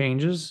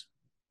changes,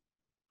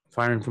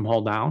 firing from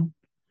hull down,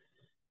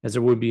 as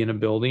there would be in a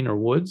building or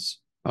woods,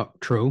 Oh,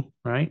 true.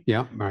 right?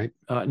 Yeah, right.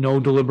 No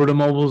deliberate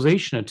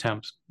immobilization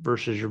attempts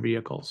versus your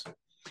vehicles.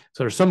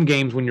 So there's some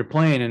games when you're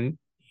playing, and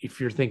if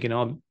you're thinking,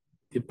 oh,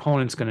 the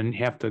opponent's going to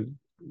have to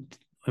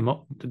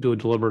do a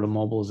deliberate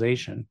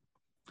immobilization,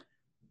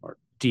 or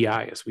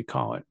DI as we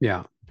call it.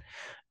 Yeah.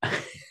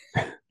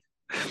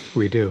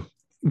 We do.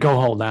 Go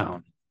hull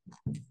down.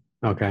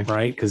 Okay.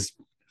 Right? Because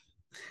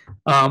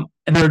and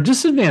there are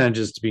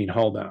disadvantages to being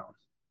hull down.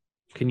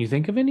 Can you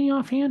think of any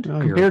offhand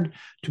compared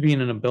to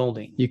being in a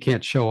building? You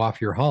can't show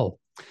off your hull.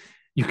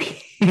 You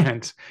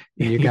can't.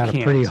 You got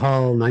a pretty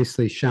hull,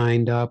 nicely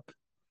shined up.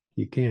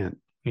 You can't.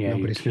 Yeah,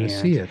 nobody's going to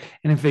see it.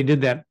 And if they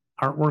did that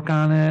artwork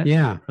on it,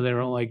 yeah, or they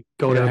were like,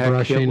 "Go to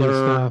heck, Hitler,"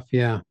 and stuff.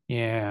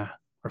 Yeah,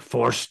 or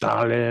 "For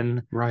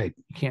Stalin," right?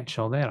 You can't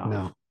show that off.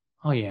 No.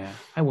 Oh yeah,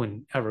 I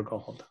wouldn't ever go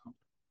hull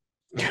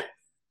down.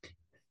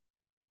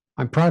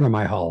 I'm proud of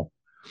my hull.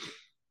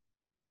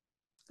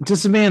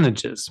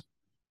 Disadvantages.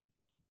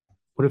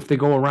 What if they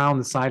go around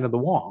the side of the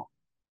wall?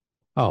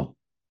 Oh,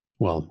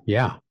 well,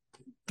 yeah.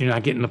 You're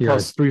not getting the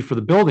 +3 for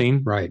the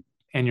building. Right.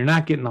 And you're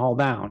not getting the hull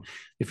down.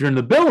 If you're in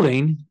the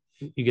building,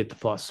 you get the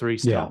 +3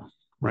 still. Yeah.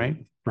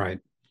 Right? Right.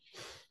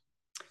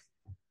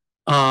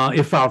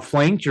 If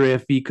outflanked, your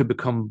AFV could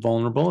become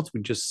vulnerable, as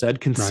we just said.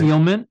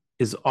 Concealment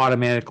is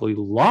automatically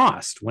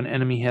lost when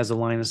enemy has a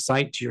line of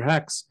sight to your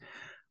hex,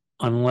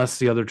 unless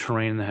the other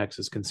terrain in the hex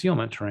is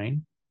concealment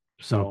terrain.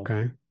 So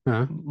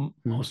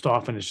most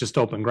often it's just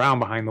open ground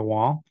behind the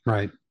wall.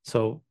 Right.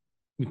 So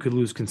you could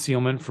lose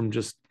concealment from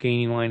just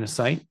gaining line of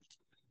sight.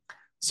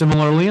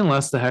 Similarly,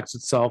 unless the hex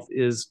itself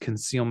is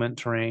concealment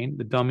terrain,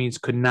 the dummies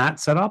could not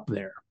set up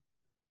there.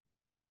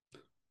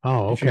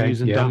 Oh, okay. If you're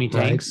using dummy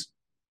tanks,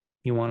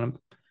 you want them.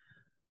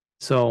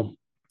 So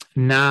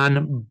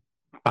non-bow.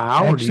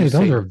 Actually,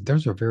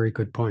 those are very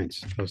good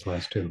points. Those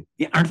last two.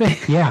 Yeah, aren't they?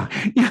 Yeah.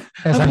 Yeah.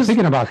 As I'm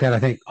thinking about that, I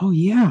think, oh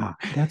yeah,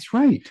 that's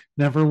right.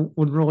 Never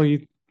would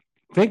really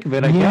think of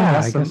it. I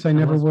guess I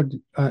never would.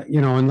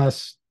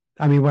 Unless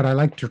what I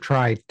like to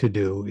try to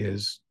do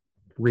is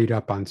read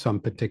up on some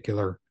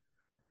particular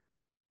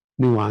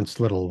nuanced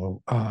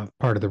little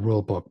part of the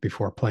rule book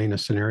before playing a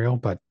scenario,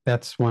 but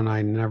that's one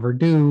I never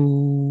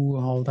do.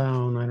 Hull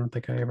down. I don't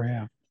think I ever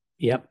have.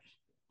 Yep.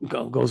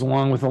 Goes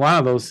along with a lot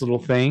of those little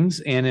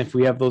things. And if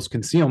we have those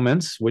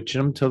concealments, switch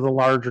them to the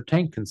larger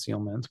tank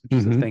concealments, which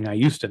is the thing I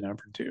used to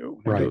never do.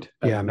 Right.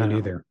 Yeah, me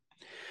neither.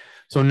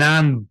 So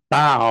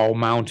non-bow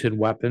mounted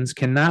weapons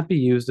cannot be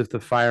used if the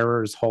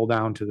firer is hull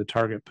down to the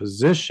target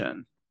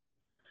position.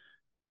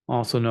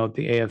 Also note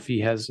the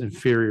AFV has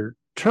inferior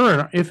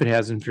turret. If it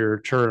has inferior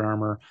turret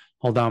armor,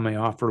 hull down may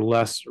offer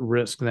less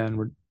risk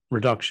than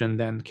reduction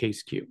than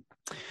case Q.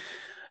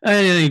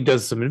 And he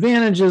does some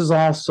advantages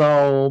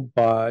also,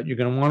 but you're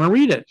going to want to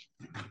read it.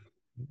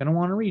 You're going to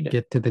want to read it.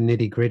 Get to the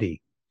nitty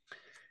gritty.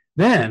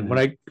 Then what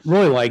I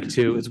really like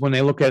to is when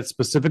they look at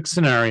specific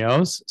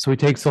scenarios. So he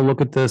takes a look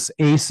at this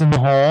ace in the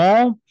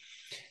hole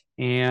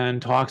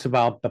and talks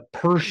about the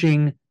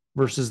Pershing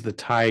versus the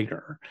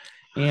Tiger.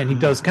 And he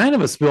does kind of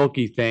a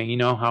Spilky thing. You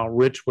know how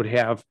Rich would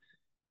have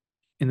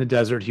in the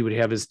desert, he would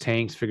have his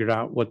tanks figured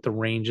out what the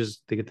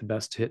ranges to get the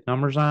best hit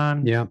numbers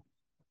on. Yeah.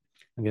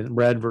 Again,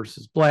 red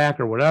versus black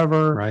or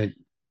whatever. Right.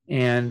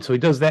 And so he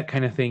does that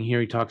kind of thing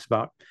here. He talks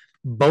about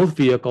both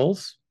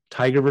vehicles,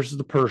 Tiger versus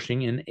the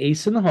Pershing, and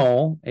ace in the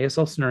hole,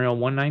 ASL scenario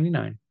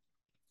 199.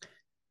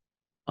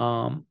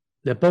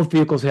 That both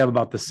vehicles have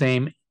about the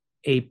same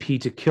AP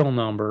to kill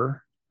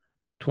number,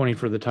 20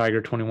 for the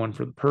Tiger, 21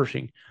 for the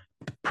Pershing.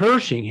 The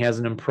Pershing has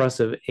an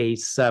impressive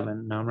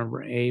A7. Now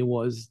remember, A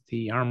was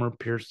the armor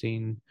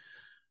piercing,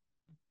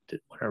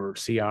 whatever,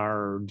 CR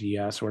or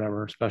DS or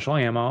whatever, special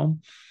ammo.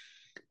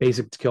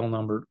 Basic to kill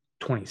number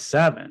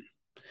 27,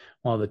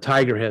 while the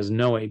Tiger has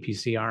no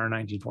APCR in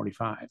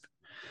 1945.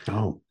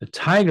 Oh. The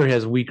Tiger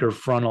has weaker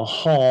frontal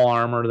hull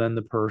armor than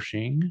the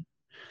Pershing,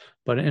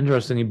 but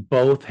interestingly,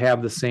 both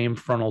have the same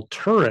frontal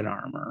turret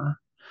armor.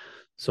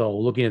 So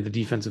looking at the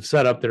defensive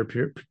setup, there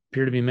appear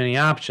to be many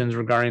options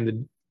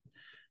regarding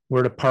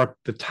where to park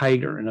the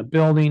Tiger in a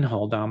building,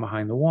 hull down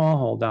behind the wall,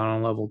 hull down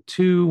on level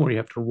 2, where you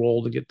have to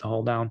roll to get the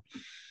hull down.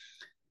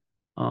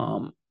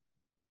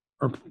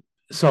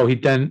 So he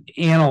then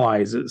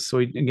analyzes. So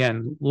he,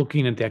 again,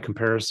 looking at that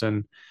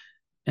comparison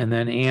and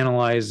then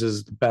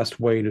analyzes the best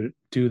way to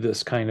do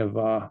this kind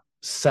of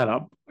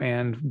setup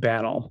and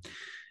battle.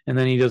 And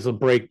then he does a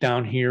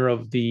breakdown here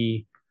of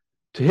the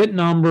to hit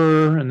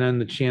number and then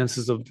the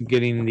chances of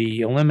getting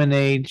the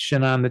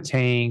elimination on the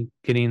tank,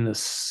 getting the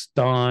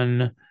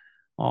stun,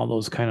 all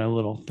those kind of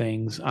little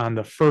things on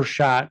the first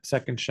shot,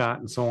 second shot,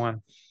 and so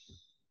on.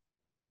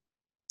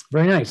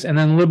 Very nice. And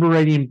then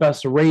Liberating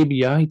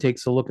Bessarabia, he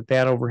takes a look at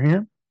that over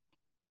here.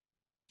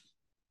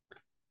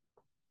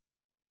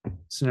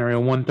 Scenario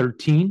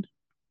 113.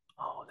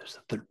 Oh, there's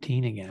a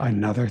 13 again.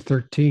 Another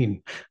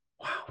 13.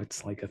 Wow,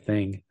 it's like a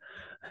thing.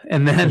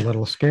 And then a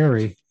little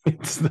scary.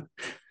 It's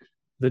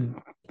the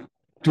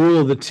duel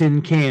of the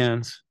tin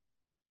cans,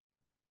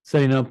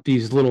 setting up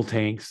these little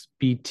tanks,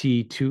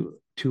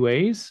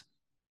 BT-2As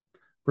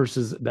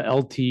versus the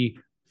LT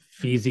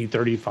Feezy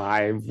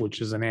 35,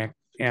 which is an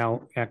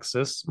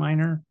Axis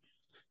miner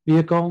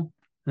vehicle.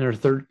 And there are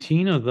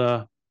 13 of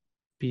the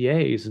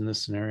BAs in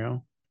this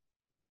scenario.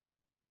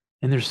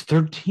 And there's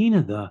 13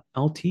 of the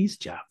LTs,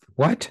 Jeff.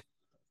 What?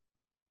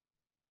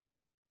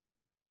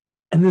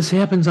 And this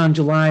happens on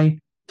July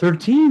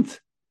 13th.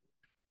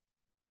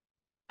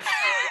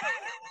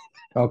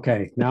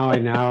 Okay, now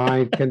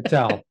I can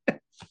tell.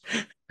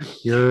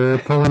 You're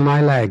pulling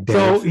my leg, Dave.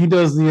 So he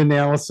does the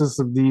analysis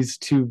of these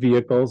two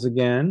vehicles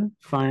again,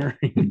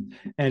 firing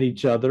at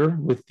each other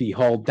with the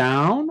hull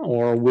down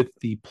or with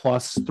the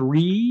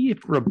 +3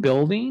 for a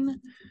building,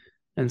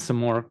 and some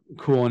more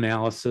cool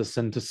analysis.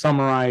 And to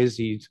summarize,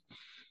 he's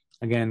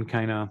again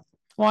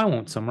well, I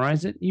won't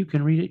summarize it. You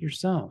can read it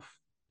yourself.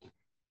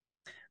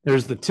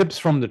 There's the tips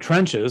from the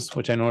trenches,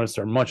 which I noticed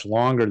are much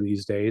longer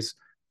these days.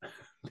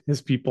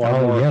 As people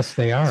are more yes,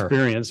 they are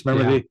experienced.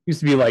 Remember, they used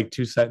to be like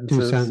 2 sentences.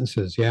 2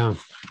 sentences, yeah.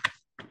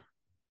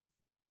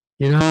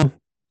 You know,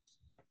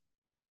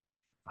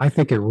 I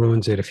think it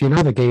ruins it. If you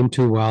know the game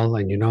too well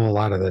and you know a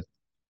lot of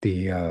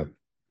the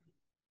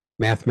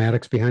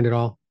mathematics behind it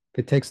all,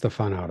 it takes the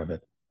fun out of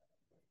it.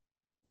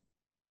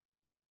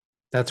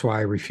 That's why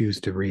I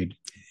refuse to read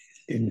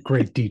in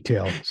great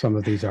detail some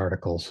of these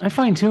articles. I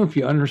find too, if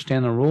you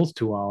understand the rules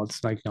too well,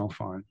 it's like no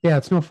fun. Yeah,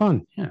 it's no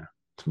fun. Yeah,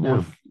 it's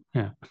more.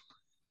 Yeah.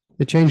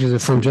 It changes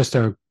it from just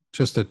a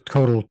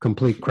total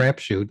complete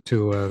crapshoot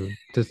to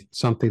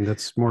something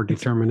that's more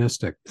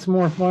deterministic. It's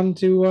more fun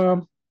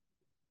to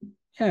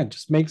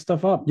just make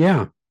stuff up.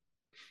 Yeah.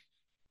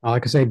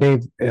 Like I say,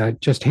 Dave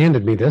just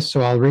handed me this,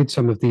 so I'll read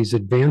some of these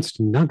advanced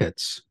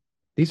nuggets.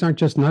 These aren't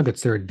just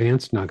nuggets, they're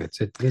advanced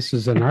nuggets. This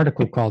is an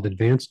article called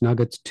Advanced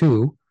Nuggets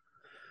 2,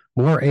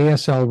 More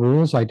ASL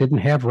Rules I Didn't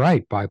Have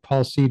Right by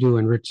Paul Sidhu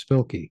and Rich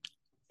Spilkey.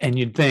 And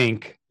you'd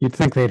think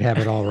they'd have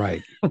it all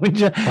right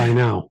by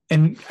now.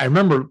 And I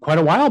remember quite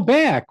a while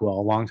back, well,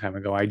 a long time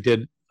ago, I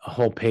did a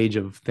whole page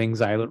of things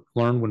I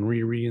learned when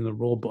rereading the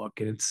rule book,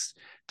 and it's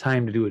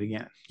time to do it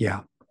again.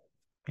 Yeah.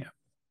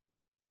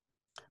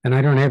 And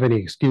I don't have any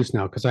excuse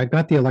now because I've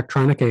got the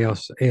electronic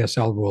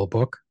ASL rule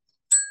book,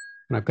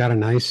 and I've got a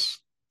nice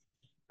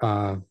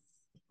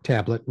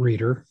tablet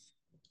reader.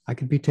 I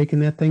could be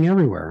taking that thing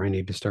everywhere. I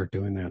need to start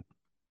doing that.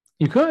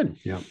 You could.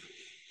 Yeah.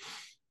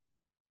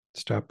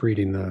 Stop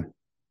reading the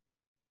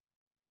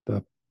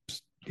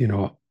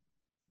now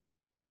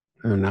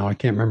I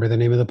can't remember the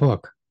name of the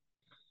book.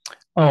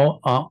 Oh,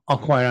 All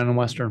Quiet on the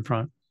Western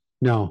Front.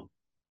 No.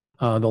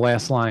 The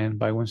Last Lion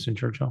by Winston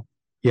Churchill.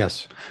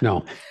 Yes.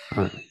 No.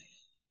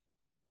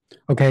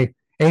 Okay.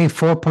 A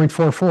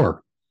 4.44.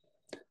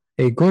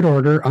 A good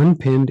order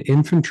unpinned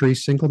infantry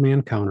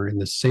single-man counter in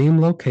the same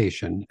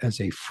location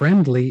as a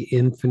friendly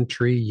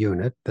infantry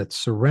unit that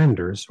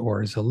surrenders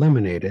or is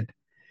eliminated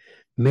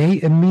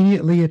may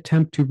immediately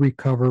attempt to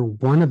recover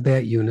one of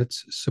that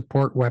unit's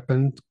support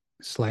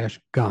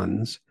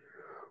weapons/guns,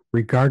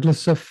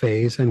 regardless of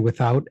phase and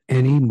without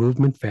any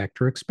movement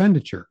factor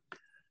expenditure.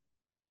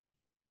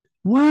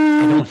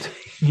 What?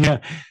 Yeah,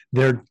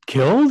 they're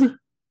killed? It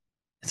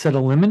said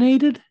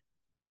eliminated?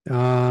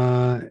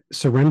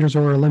 Surrenders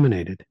or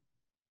eliminated.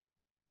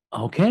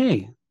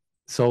 Okay.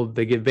 So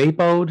they get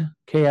vapoed,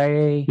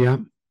 KIA. Yeah.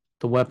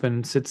 The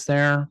weapon sits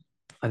there.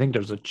 I think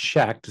there's a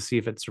check to see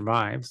if it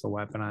survives the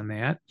weapon on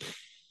that.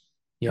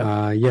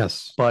 Yeah.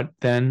 Yes. But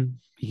then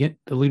the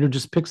leader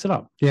just picks it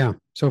up. Yeah.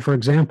 So for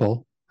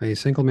example, a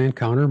single man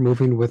counter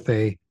moving with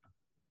a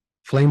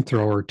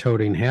flamethrower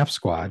toting half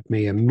squad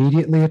may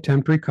immediately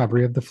attempt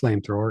recovery of the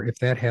flamethrower if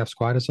that half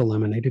squad is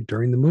eliminated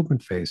during the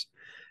movement phase.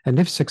 And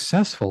if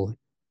successful,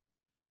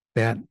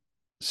 that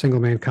single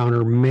man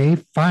counter may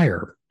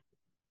fire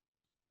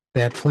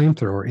that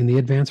flamethrower in the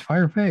advanced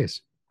fire phase.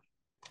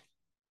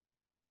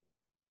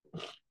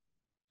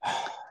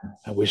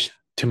 I wish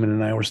Timon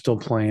and I were still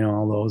playing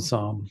all those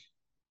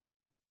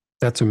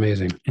that's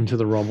amazing. Into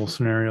the Rubble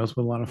scenarios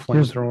with a lot of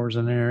flamethrowers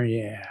in there.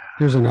 Yeah.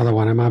 Here's another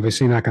one. I'm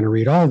obviously not going to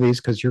read all of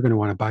these because you're going to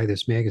want to buy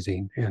this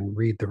magazine and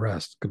read the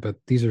rest. But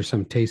these are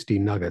some tasty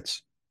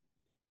nuggets.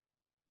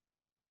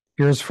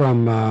 Here's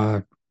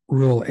from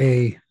Rule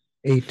A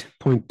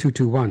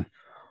 8.221.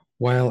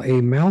 While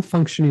a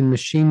malfunctioning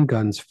machine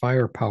gun's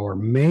firepower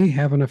may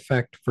have an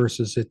effect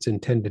versus its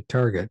intended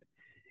target,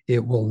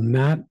 it will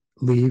not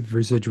leave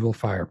residual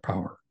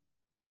firepower.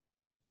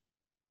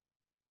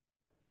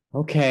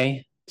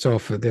 Okay. So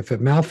if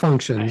it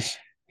malfunctions,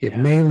 it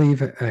may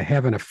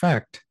have an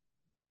effect,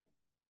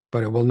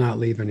 but it will not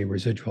leave any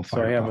residual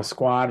firepower. So I have a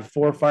squad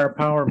 4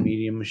 firepower,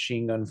 medium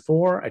machine gun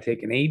 4. I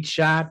take an 8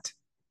 shot.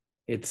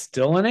 It's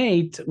still an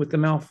 8 with the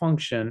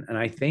malfunction. And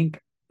I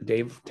think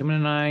Dave, Timon,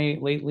 and I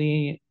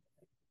lately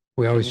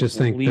We always just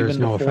think there's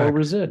no the 4 effect.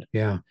 resid.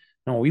 Yeah.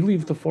 No, we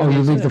leave the 4 Oh, you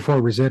resid. leave the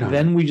 4 resid on.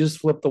 Then we just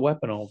flip the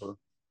weapon over.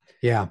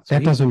 Yeah,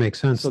 that doesn't make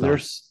sense. So though.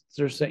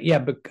 they're saying, yeah,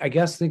 but I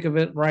guess think of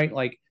it right,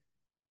 like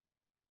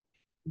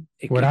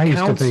what I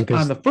used to think is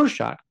on the first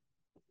shot,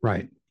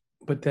 right?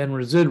 But then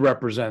resid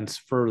represents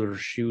further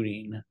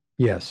shooting.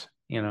 Yes,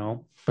 you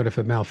know. But if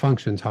it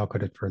malfunctions, how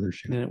could it further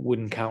shoot? Then it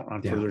wouldn't count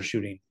on further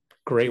shooting.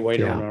 Great way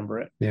to remember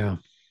it. Yeah.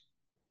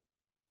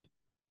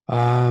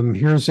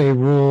 Here's a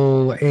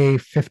rule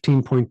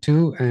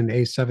A15.2 and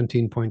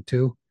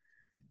A17.2.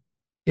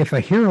 If a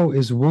hero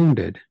is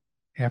wounded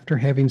after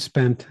having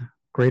spent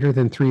greater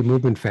than 3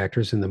 movement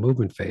factors in the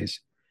movement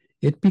phase,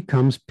 it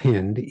becomes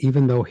pinned,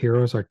 even though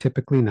heroes are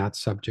typically not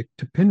subject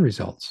to pin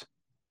results.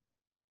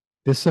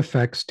 This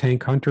affects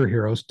tank hunter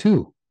heroes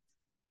too.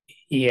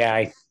 Yeah,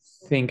 I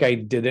think I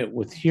did it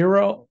with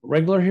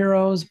regular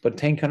heroes, but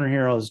tank hunter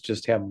heroes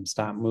just have them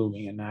stop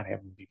moving and not have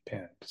them be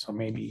pinned. So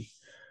maybe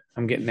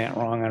I'm getting that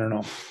wrong. I don't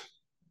know.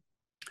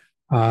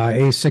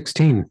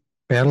 A16,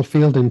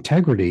 battlefield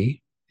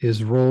integrity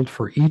is rolled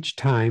for each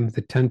time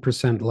the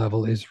 10%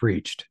 level is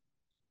reached.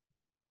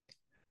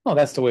 Oh,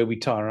 that's the way we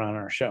taught it on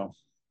our show.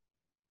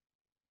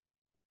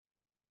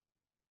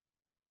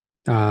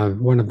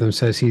 One of them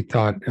says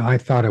I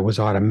thought it was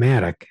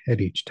automatic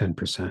at each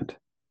 10%.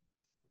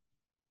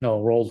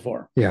 No, rolled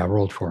for. Yeah,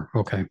 rolled for.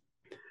 Okay.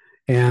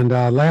 And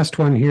last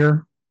one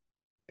here,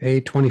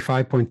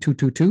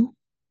 A25.222.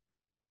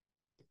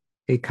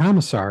 A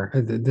commissar,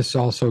 this is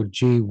also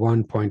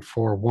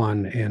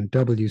G1.41 and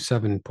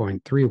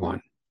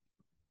W7.31.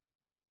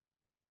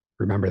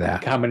 Remember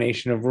that.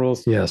 Combination of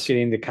rules. Yes.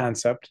 Getting the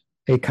concept.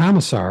 A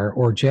commissar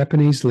or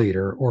Japanese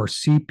leader or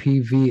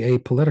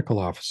CPVA political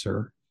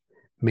officer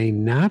may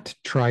not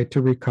try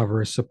to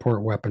recover a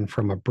support weapon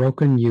from a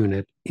broken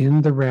unit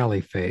in the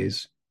rally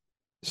phase.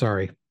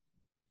 Sorry.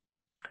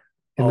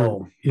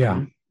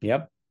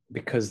 Yep.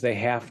 Because they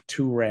have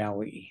to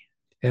rally.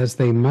 As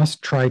they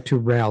must try to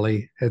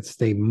rally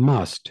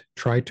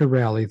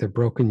the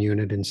broken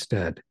unit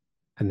instead.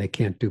 And they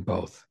can't do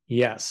both.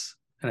 Yes.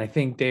 And I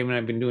think Dave and I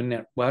have been doing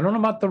that. Well, I don't know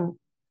about the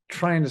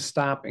trying to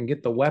stop and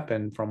get the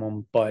weapon from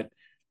them, but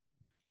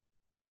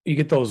you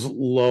get those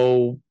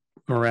low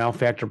morale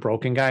factor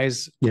broken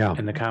guys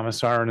in the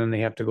commissar, and then they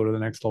have to go to the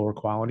next lower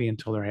quality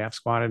until they're half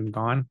squatted and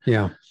gone.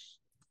 Yeah.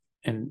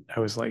 And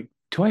I was like,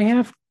 do I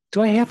have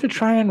to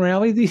try and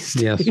rally these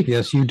days?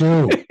 Yes, you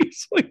do.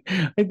 Like,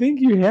 I think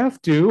you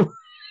have to.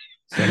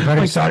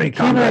 Sorry,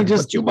 comrade,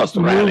 but you must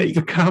rally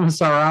the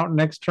commissar out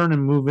next turn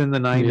and move in the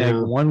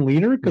 9-1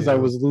 leader because I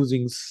was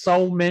losing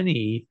so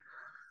many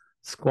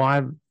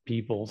squad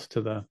peoples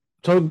to the.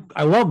 So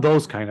I love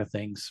those kind of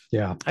things.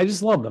 Yeah, I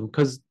just love them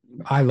because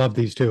I love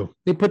these too.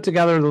 They put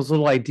together those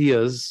little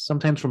ideas,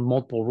 sometimes from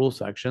multiple rule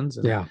sections.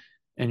 And,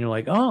 and you're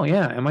like, oh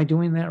yeah, am I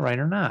doing that right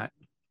or not?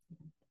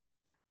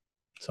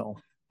 So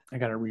I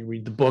got to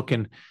reread the book.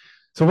 And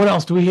so what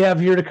else do we have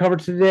here to cover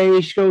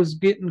today? Show's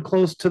getting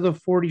close to the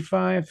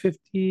 45,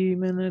 50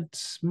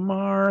 minutes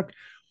mark.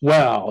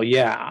 Well,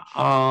 yeah.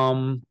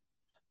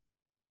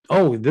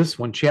 This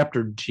one,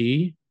 chapter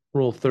G,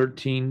 rule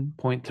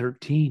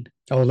 13.13.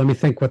 Oh, let me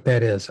think what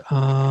that is.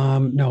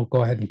 No,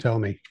 go ahead and tell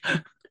me.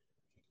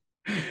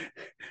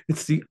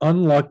 It's the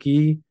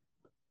unlucky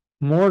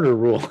mortar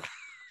rule.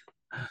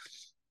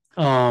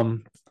 You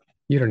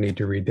don't need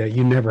to read that.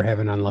 You never have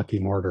an unlucky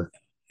mortar.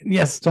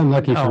 Yes. It's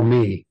unlucky for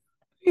me.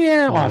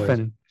 Yeah, always.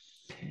 Often.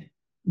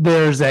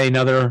 There's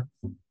another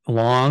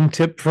long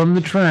tip from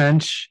the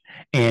trench.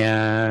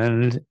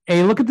 And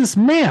hey, look at this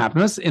map.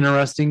 That's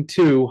interesting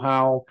too,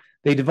 how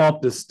they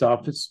developed this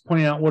stuff. It's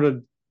pointing out what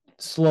a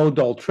slow,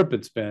 dull trip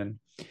it's been.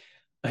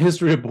 A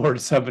history of board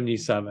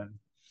 77.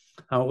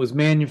 How it was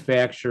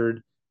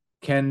manufactured.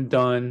 Ken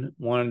Dunn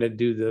wanted to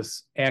do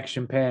this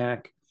action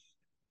pack.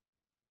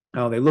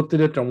 How they looked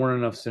at it, there weren't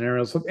enough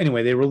scenarios. So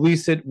anyway, they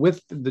released it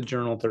with the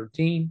Journal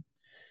 13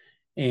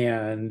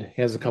 and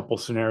has a couple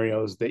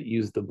scenarios that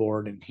use the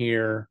board in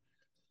here.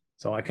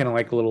 So I kind of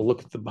like a little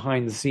look at the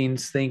behind the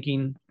scenes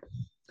thinking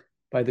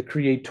by the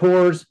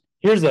creators.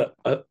 Here's a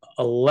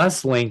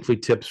less lengthy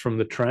tips from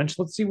the trench.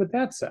 Let's see what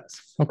that says.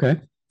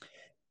 Okay.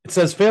 It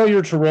says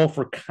failure to roll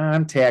for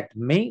contact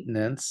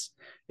maintenance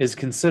is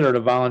considered a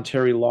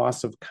voluntary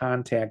loss of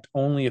contact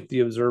only if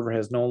the observer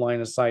has no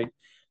line of sight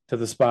to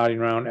the spotting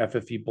round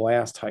FFE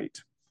blast height.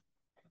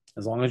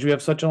 As long as you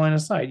have such a line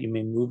of sight, you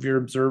may move your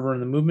observer in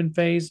the movement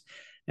phase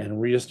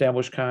and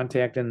reestablish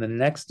contact in the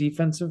next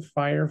defensive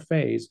fire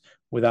phase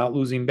without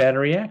losing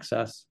battery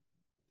access.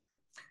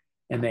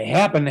 And they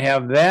happen to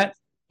have that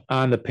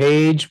on the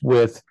page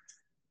with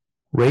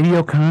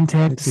Radio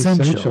Contact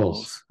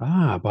Essentials.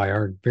 By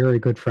our very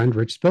good friend,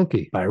 Rich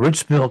Spilkey. By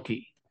Rich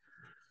Spilkey.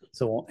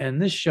 So we'll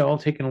end this show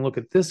taking a look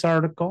at this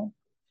article.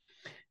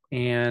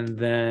 And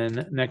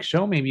then next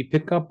show, maybe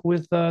pick up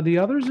with the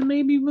others, and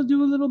maybe we'll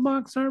do a little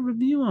box art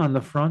review on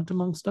the front,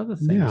 amongst other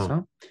things. Yeah.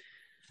 Huh?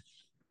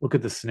 Look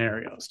at the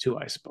scenarios too,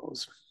 I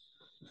suppose.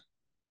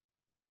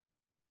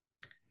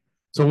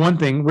 So one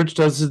thing Rich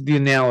does is the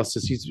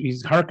analysis.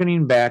 He's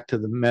hearkening back to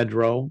the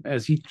Medro,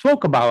 as he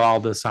spoke about all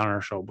this on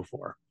our show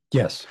before.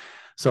 Yes.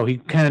 So he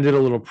kind of did a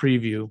little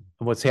preview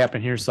of what's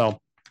happened here. So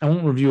I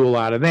won't review a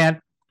lot of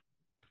that.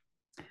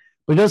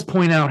 But it does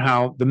point out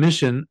how the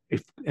mission,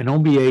 if an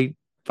OBA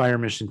fire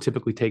mission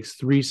typically takes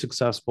 3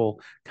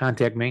 successful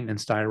contact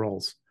maintenance die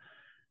rolls.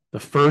 The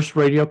first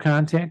radio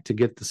contact to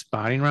get the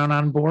spotting round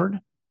on board.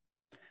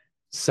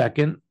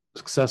 Second,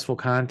 successful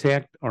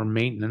contact or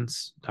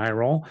maintenance die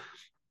roll,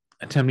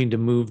 attempting to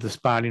move the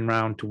spotting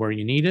round to where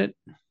you need it.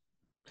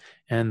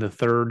 And the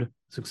third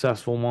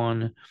successful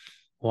one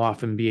will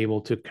often be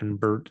able to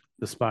convert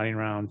the spotting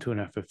round to an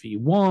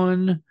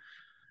FFE1.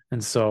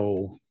 And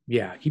so,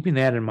 yeah, keeping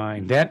that in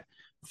mind, that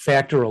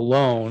factor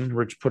alone,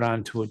 Rich put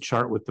onto a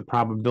chart with the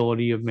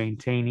probability of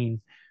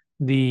maintaining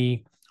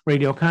the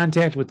radio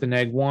contact with the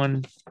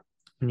neg1,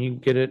 and you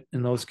get it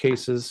in those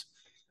cases,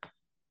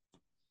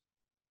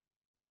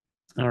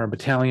 or a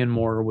battalion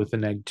mortar with the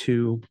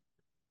neg2.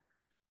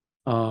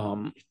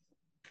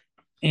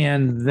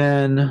 And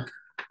then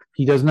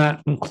he does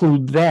not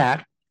include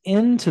that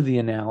into the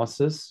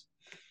analysis.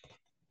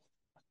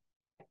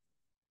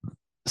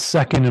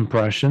 Second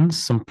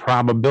impressions, some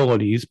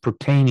probabilities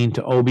pertaining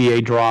to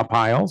OBA draw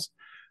piles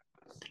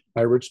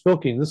by Rich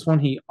Spilking. This one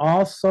he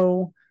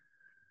also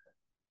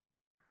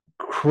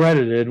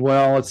credited,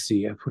 well, let's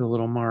see, I put a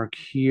little mark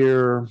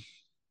here.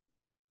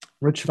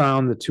 Rich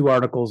found the 2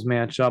 articles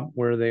match up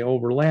where they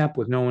overlap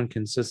with no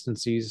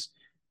inconsistencies.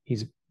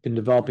 He's been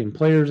developing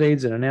players'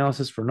 aids and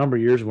analysis for a number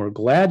of years, and we're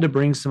glad to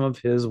bring some of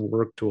his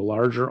work to a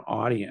larger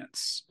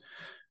audience.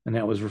 And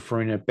that was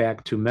referring it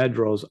back to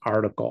Medro's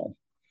article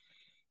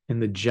in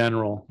the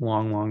General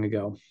long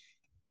ago.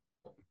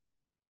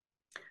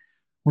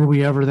 Were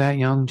we ever that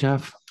young,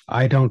 Jeff?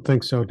 I don't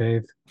think so,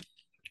 Dave.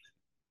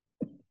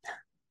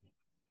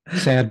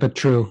 Sad but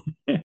true.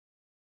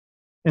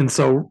 And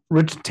so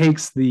Rich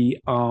takes the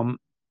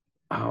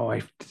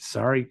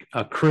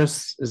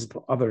Chris is the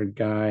other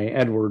guy,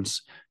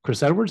 Edwards.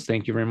 Chris Edwards,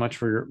 thank you very much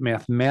for your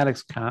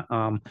mathematics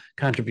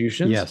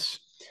contributions. Yes,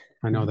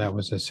 I know that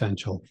was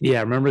essential. Yeah,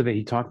 remember that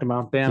he talked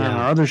about that on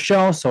our other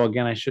show. So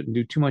again, I shouldn't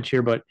do too much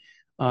here, but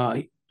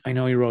I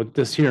know he wrote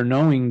this here,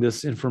 knowing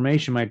this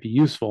information might be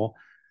useful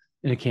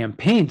in a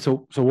campaign.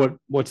 So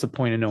what's the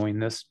point of knowing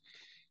this?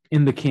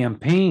 In the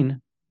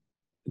campaign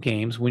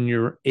games, when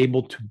you're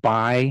able to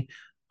buy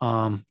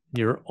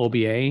your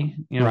OBA,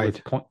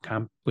 right,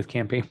 with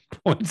campaign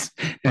points,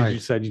 as you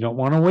said, you don't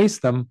want to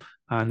waste them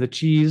on the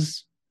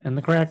cheese and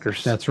the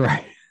crackers. That's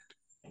right.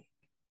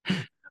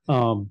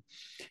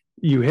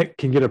 You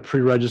can get a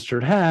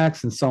pre-registered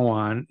hex and so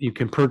on. You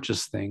can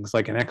purchase things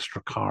like an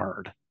extra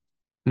card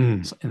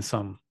in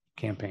some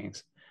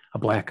campaigns, a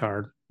black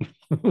card.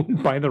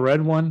 Buy the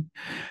red one.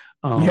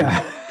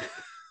 Yeah.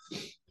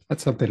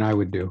 That's something I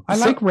would do. I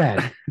like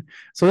red.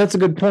 So that's a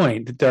good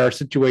point, that there are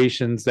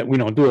situations that we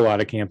don't do a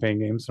lot of campaign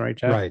games, right,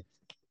 Jeff? Right.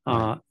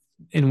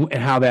 And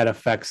how that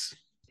affects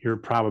your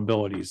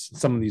probabilities.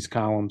 Some of these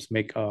columns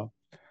make a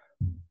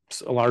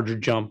larger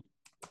jump.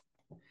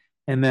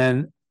 And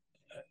then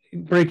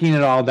breaking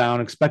it all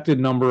down, expected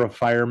number of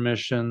fire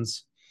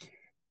missions.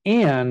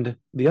 And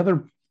the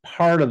other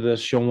part of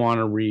this you'll want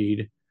to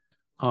read,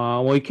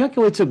 he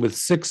calculates it with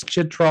 6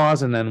 chit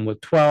draws and then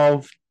with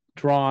 12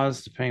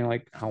 draws, depending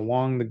like how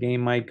long the game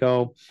might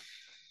go.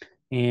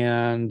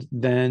 And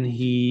then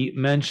he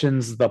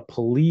mentions the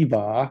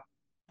Pleva,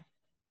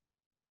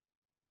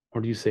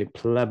 or do you say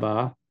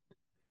pleba,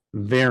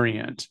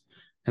 variant.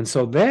 And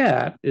so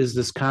that is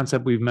this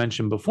concept we've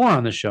mentioned before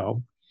on the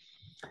show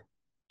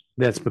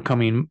that's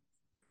becoming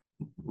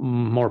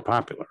more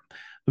popular.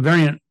 The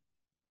variant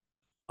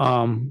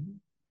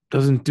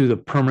doesn't do the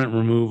permanent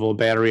removal of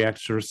battery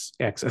access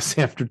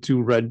after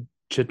 2 red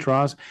chit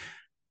draws.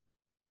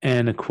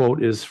 And a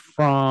quote is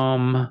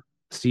from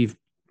Steve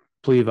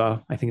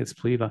Pleva. I think it's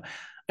Pleva.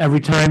 Every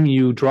time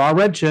you draw a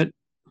red chit,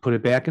 put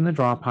it back in the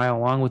draw pile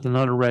along with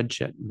another red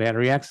chit.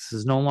 Battery access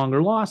is no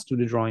longer lost due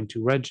to drawing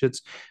 2 red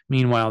chits.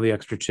 Meanwhile, the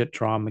extra chit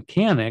draw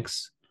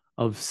mechanics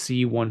of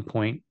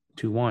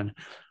C1.21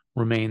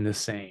 remain the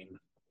same.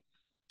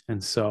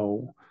 And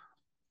so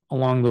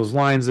along those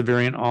lines, the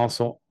variant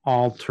also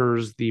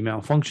alters the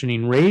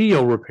malfunctioning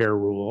radio repair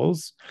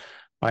rules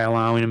by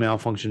allowing a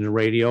malfunctioning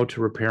radio to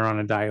repair on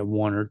a die of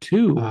 1 or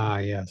 2.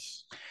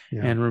 Yes.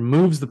 Yeah. And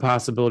removes the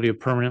possibility of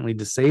permanently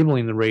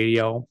disabling the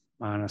radio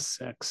on a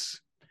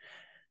 6.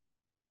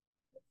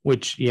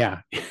 Which,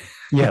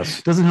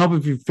 yes, doesn't help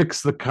if you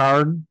fix the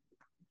card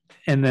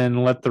and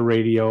then let the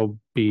radio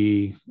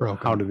be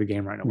broken out of the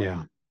game right away.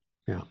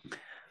 Yeah.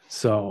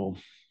 So,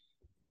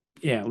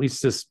 at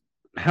least this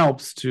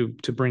helps to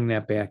bring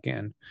that back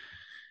in.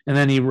 And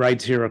then he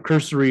writes here, a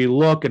cursory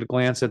look at a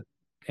glance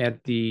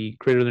at the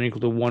greater than or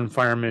equal to 1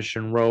 fire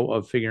mission row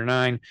of figure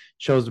 9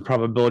 shows the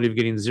probability of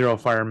getting 0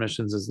 fire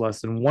missions is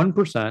less than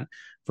 1%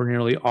 for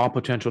nearly all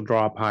potential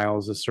draw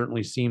piles. This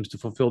certainly seems to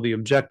fulfill the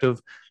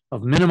objective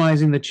of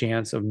minimizing the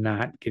chance of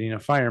not getting a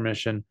fire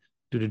mission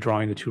due to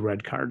drawing the 2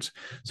 red cards.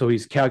 So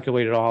he's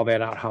calculated all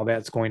that out, how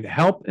that's going to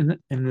help in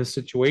this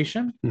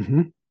situation.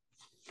 Mm-hmm.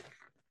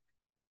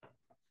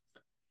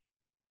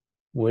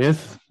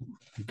 With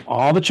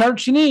all the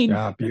charts you need.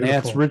 Yeah, and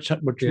that's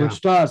beautiful. Rich Yeah.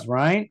 Rich does,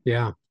 right?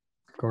 Yeah,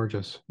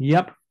 gorgeous.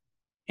 Yep.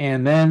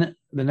 And then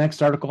the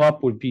next article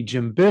up would be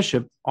Jim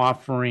Bishop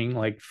offering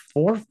like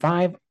 4 or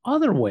 5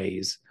 other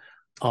ways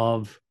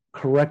of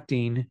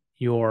correcting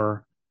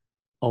your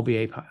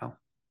OBA pile.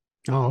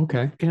 Oh,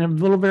 okay. You can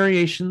have little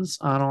variations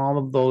on all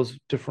of those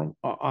different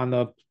on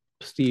the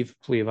Steve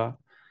Pliva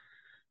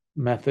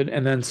method,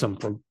 and then some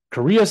for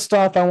Korea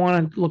stuff I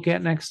want to look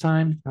at next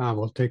time.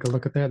 We'll take a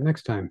look at that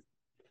next time.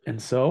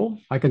 And so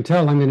I can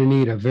tell I'm going to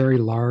need a very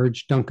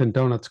large Dunkin'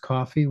 Donuts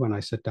coffee when I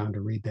sit down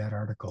to read that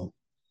article.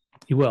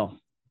 you will.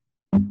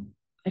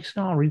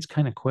 Actually, no, it reads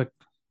kind of quick.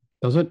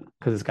 Does it?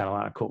 Because it's got a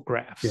lot of cool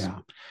graphs. Yeah.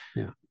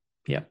 Yeah.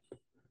 Yep.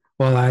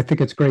 Well, I think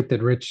it's great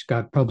that Rich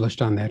got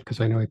published on that because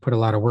I know he put a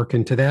lot of work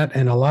into that.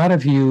 And a lot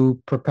of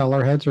you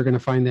propeller heads are going to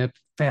find that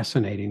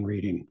fascinating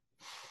reading,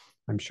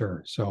 I'm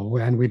sure. So,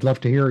 and we'd love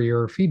to hear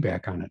your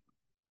feedback on it.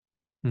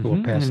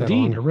 We'll pass that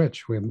along to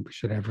Rich. We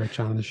should have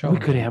Rich on the show. We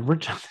could have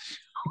Rich on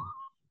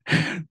the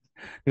show.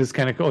 It's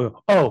kind of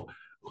cool. Oh,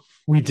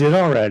 we did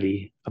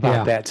already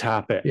about that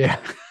topic. Yeah.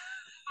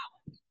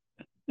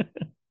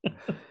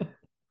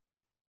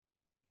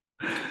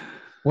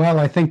 Well,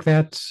 I think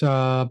that's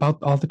about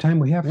all the time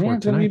we have for it's going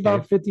to tonight. be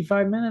about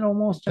 55 minutes,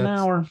 almost an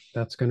hour.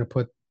 That's going to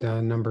put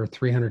number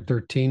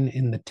 313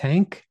 in the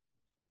tank,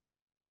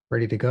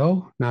 ready to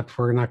go.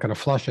 We're not going to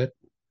flush it.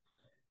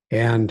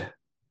 And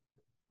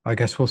I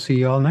guess we'll see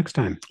you all next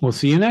time. We'll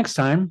see you next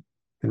time.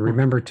 And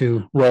remember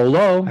to roll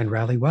low and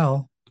rally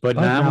well. But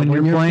not when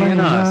you're playing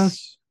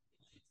us.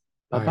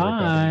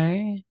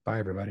 Bye-bye. Bye,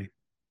 everybody.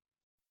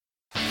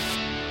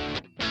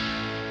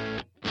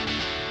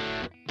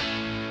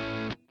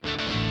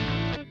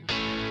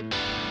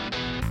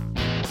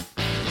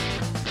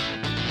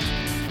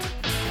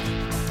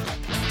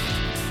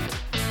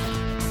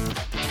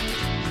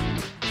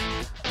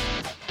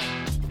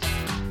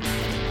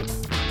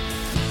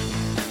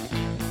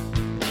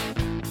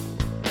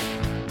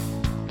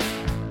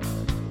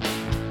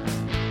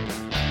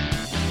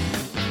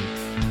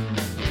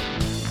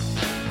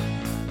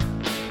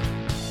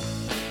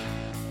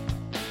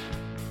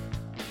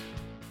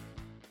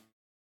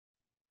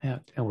 Yeah,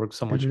 it works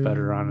so much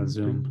better on a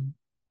Zoom.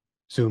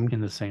 Zoom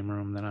in the same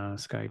room than on a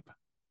Skype.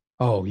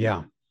 Oh,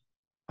 yeah.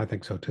 I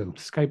think so too.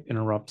 Skype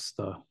interrupts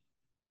the.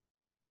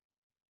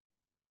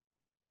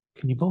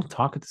 Can you both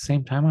talk at the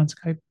same time on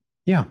Skype?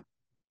 Yeah.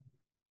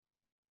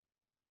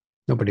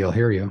 Nobody will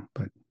hear you,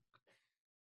 but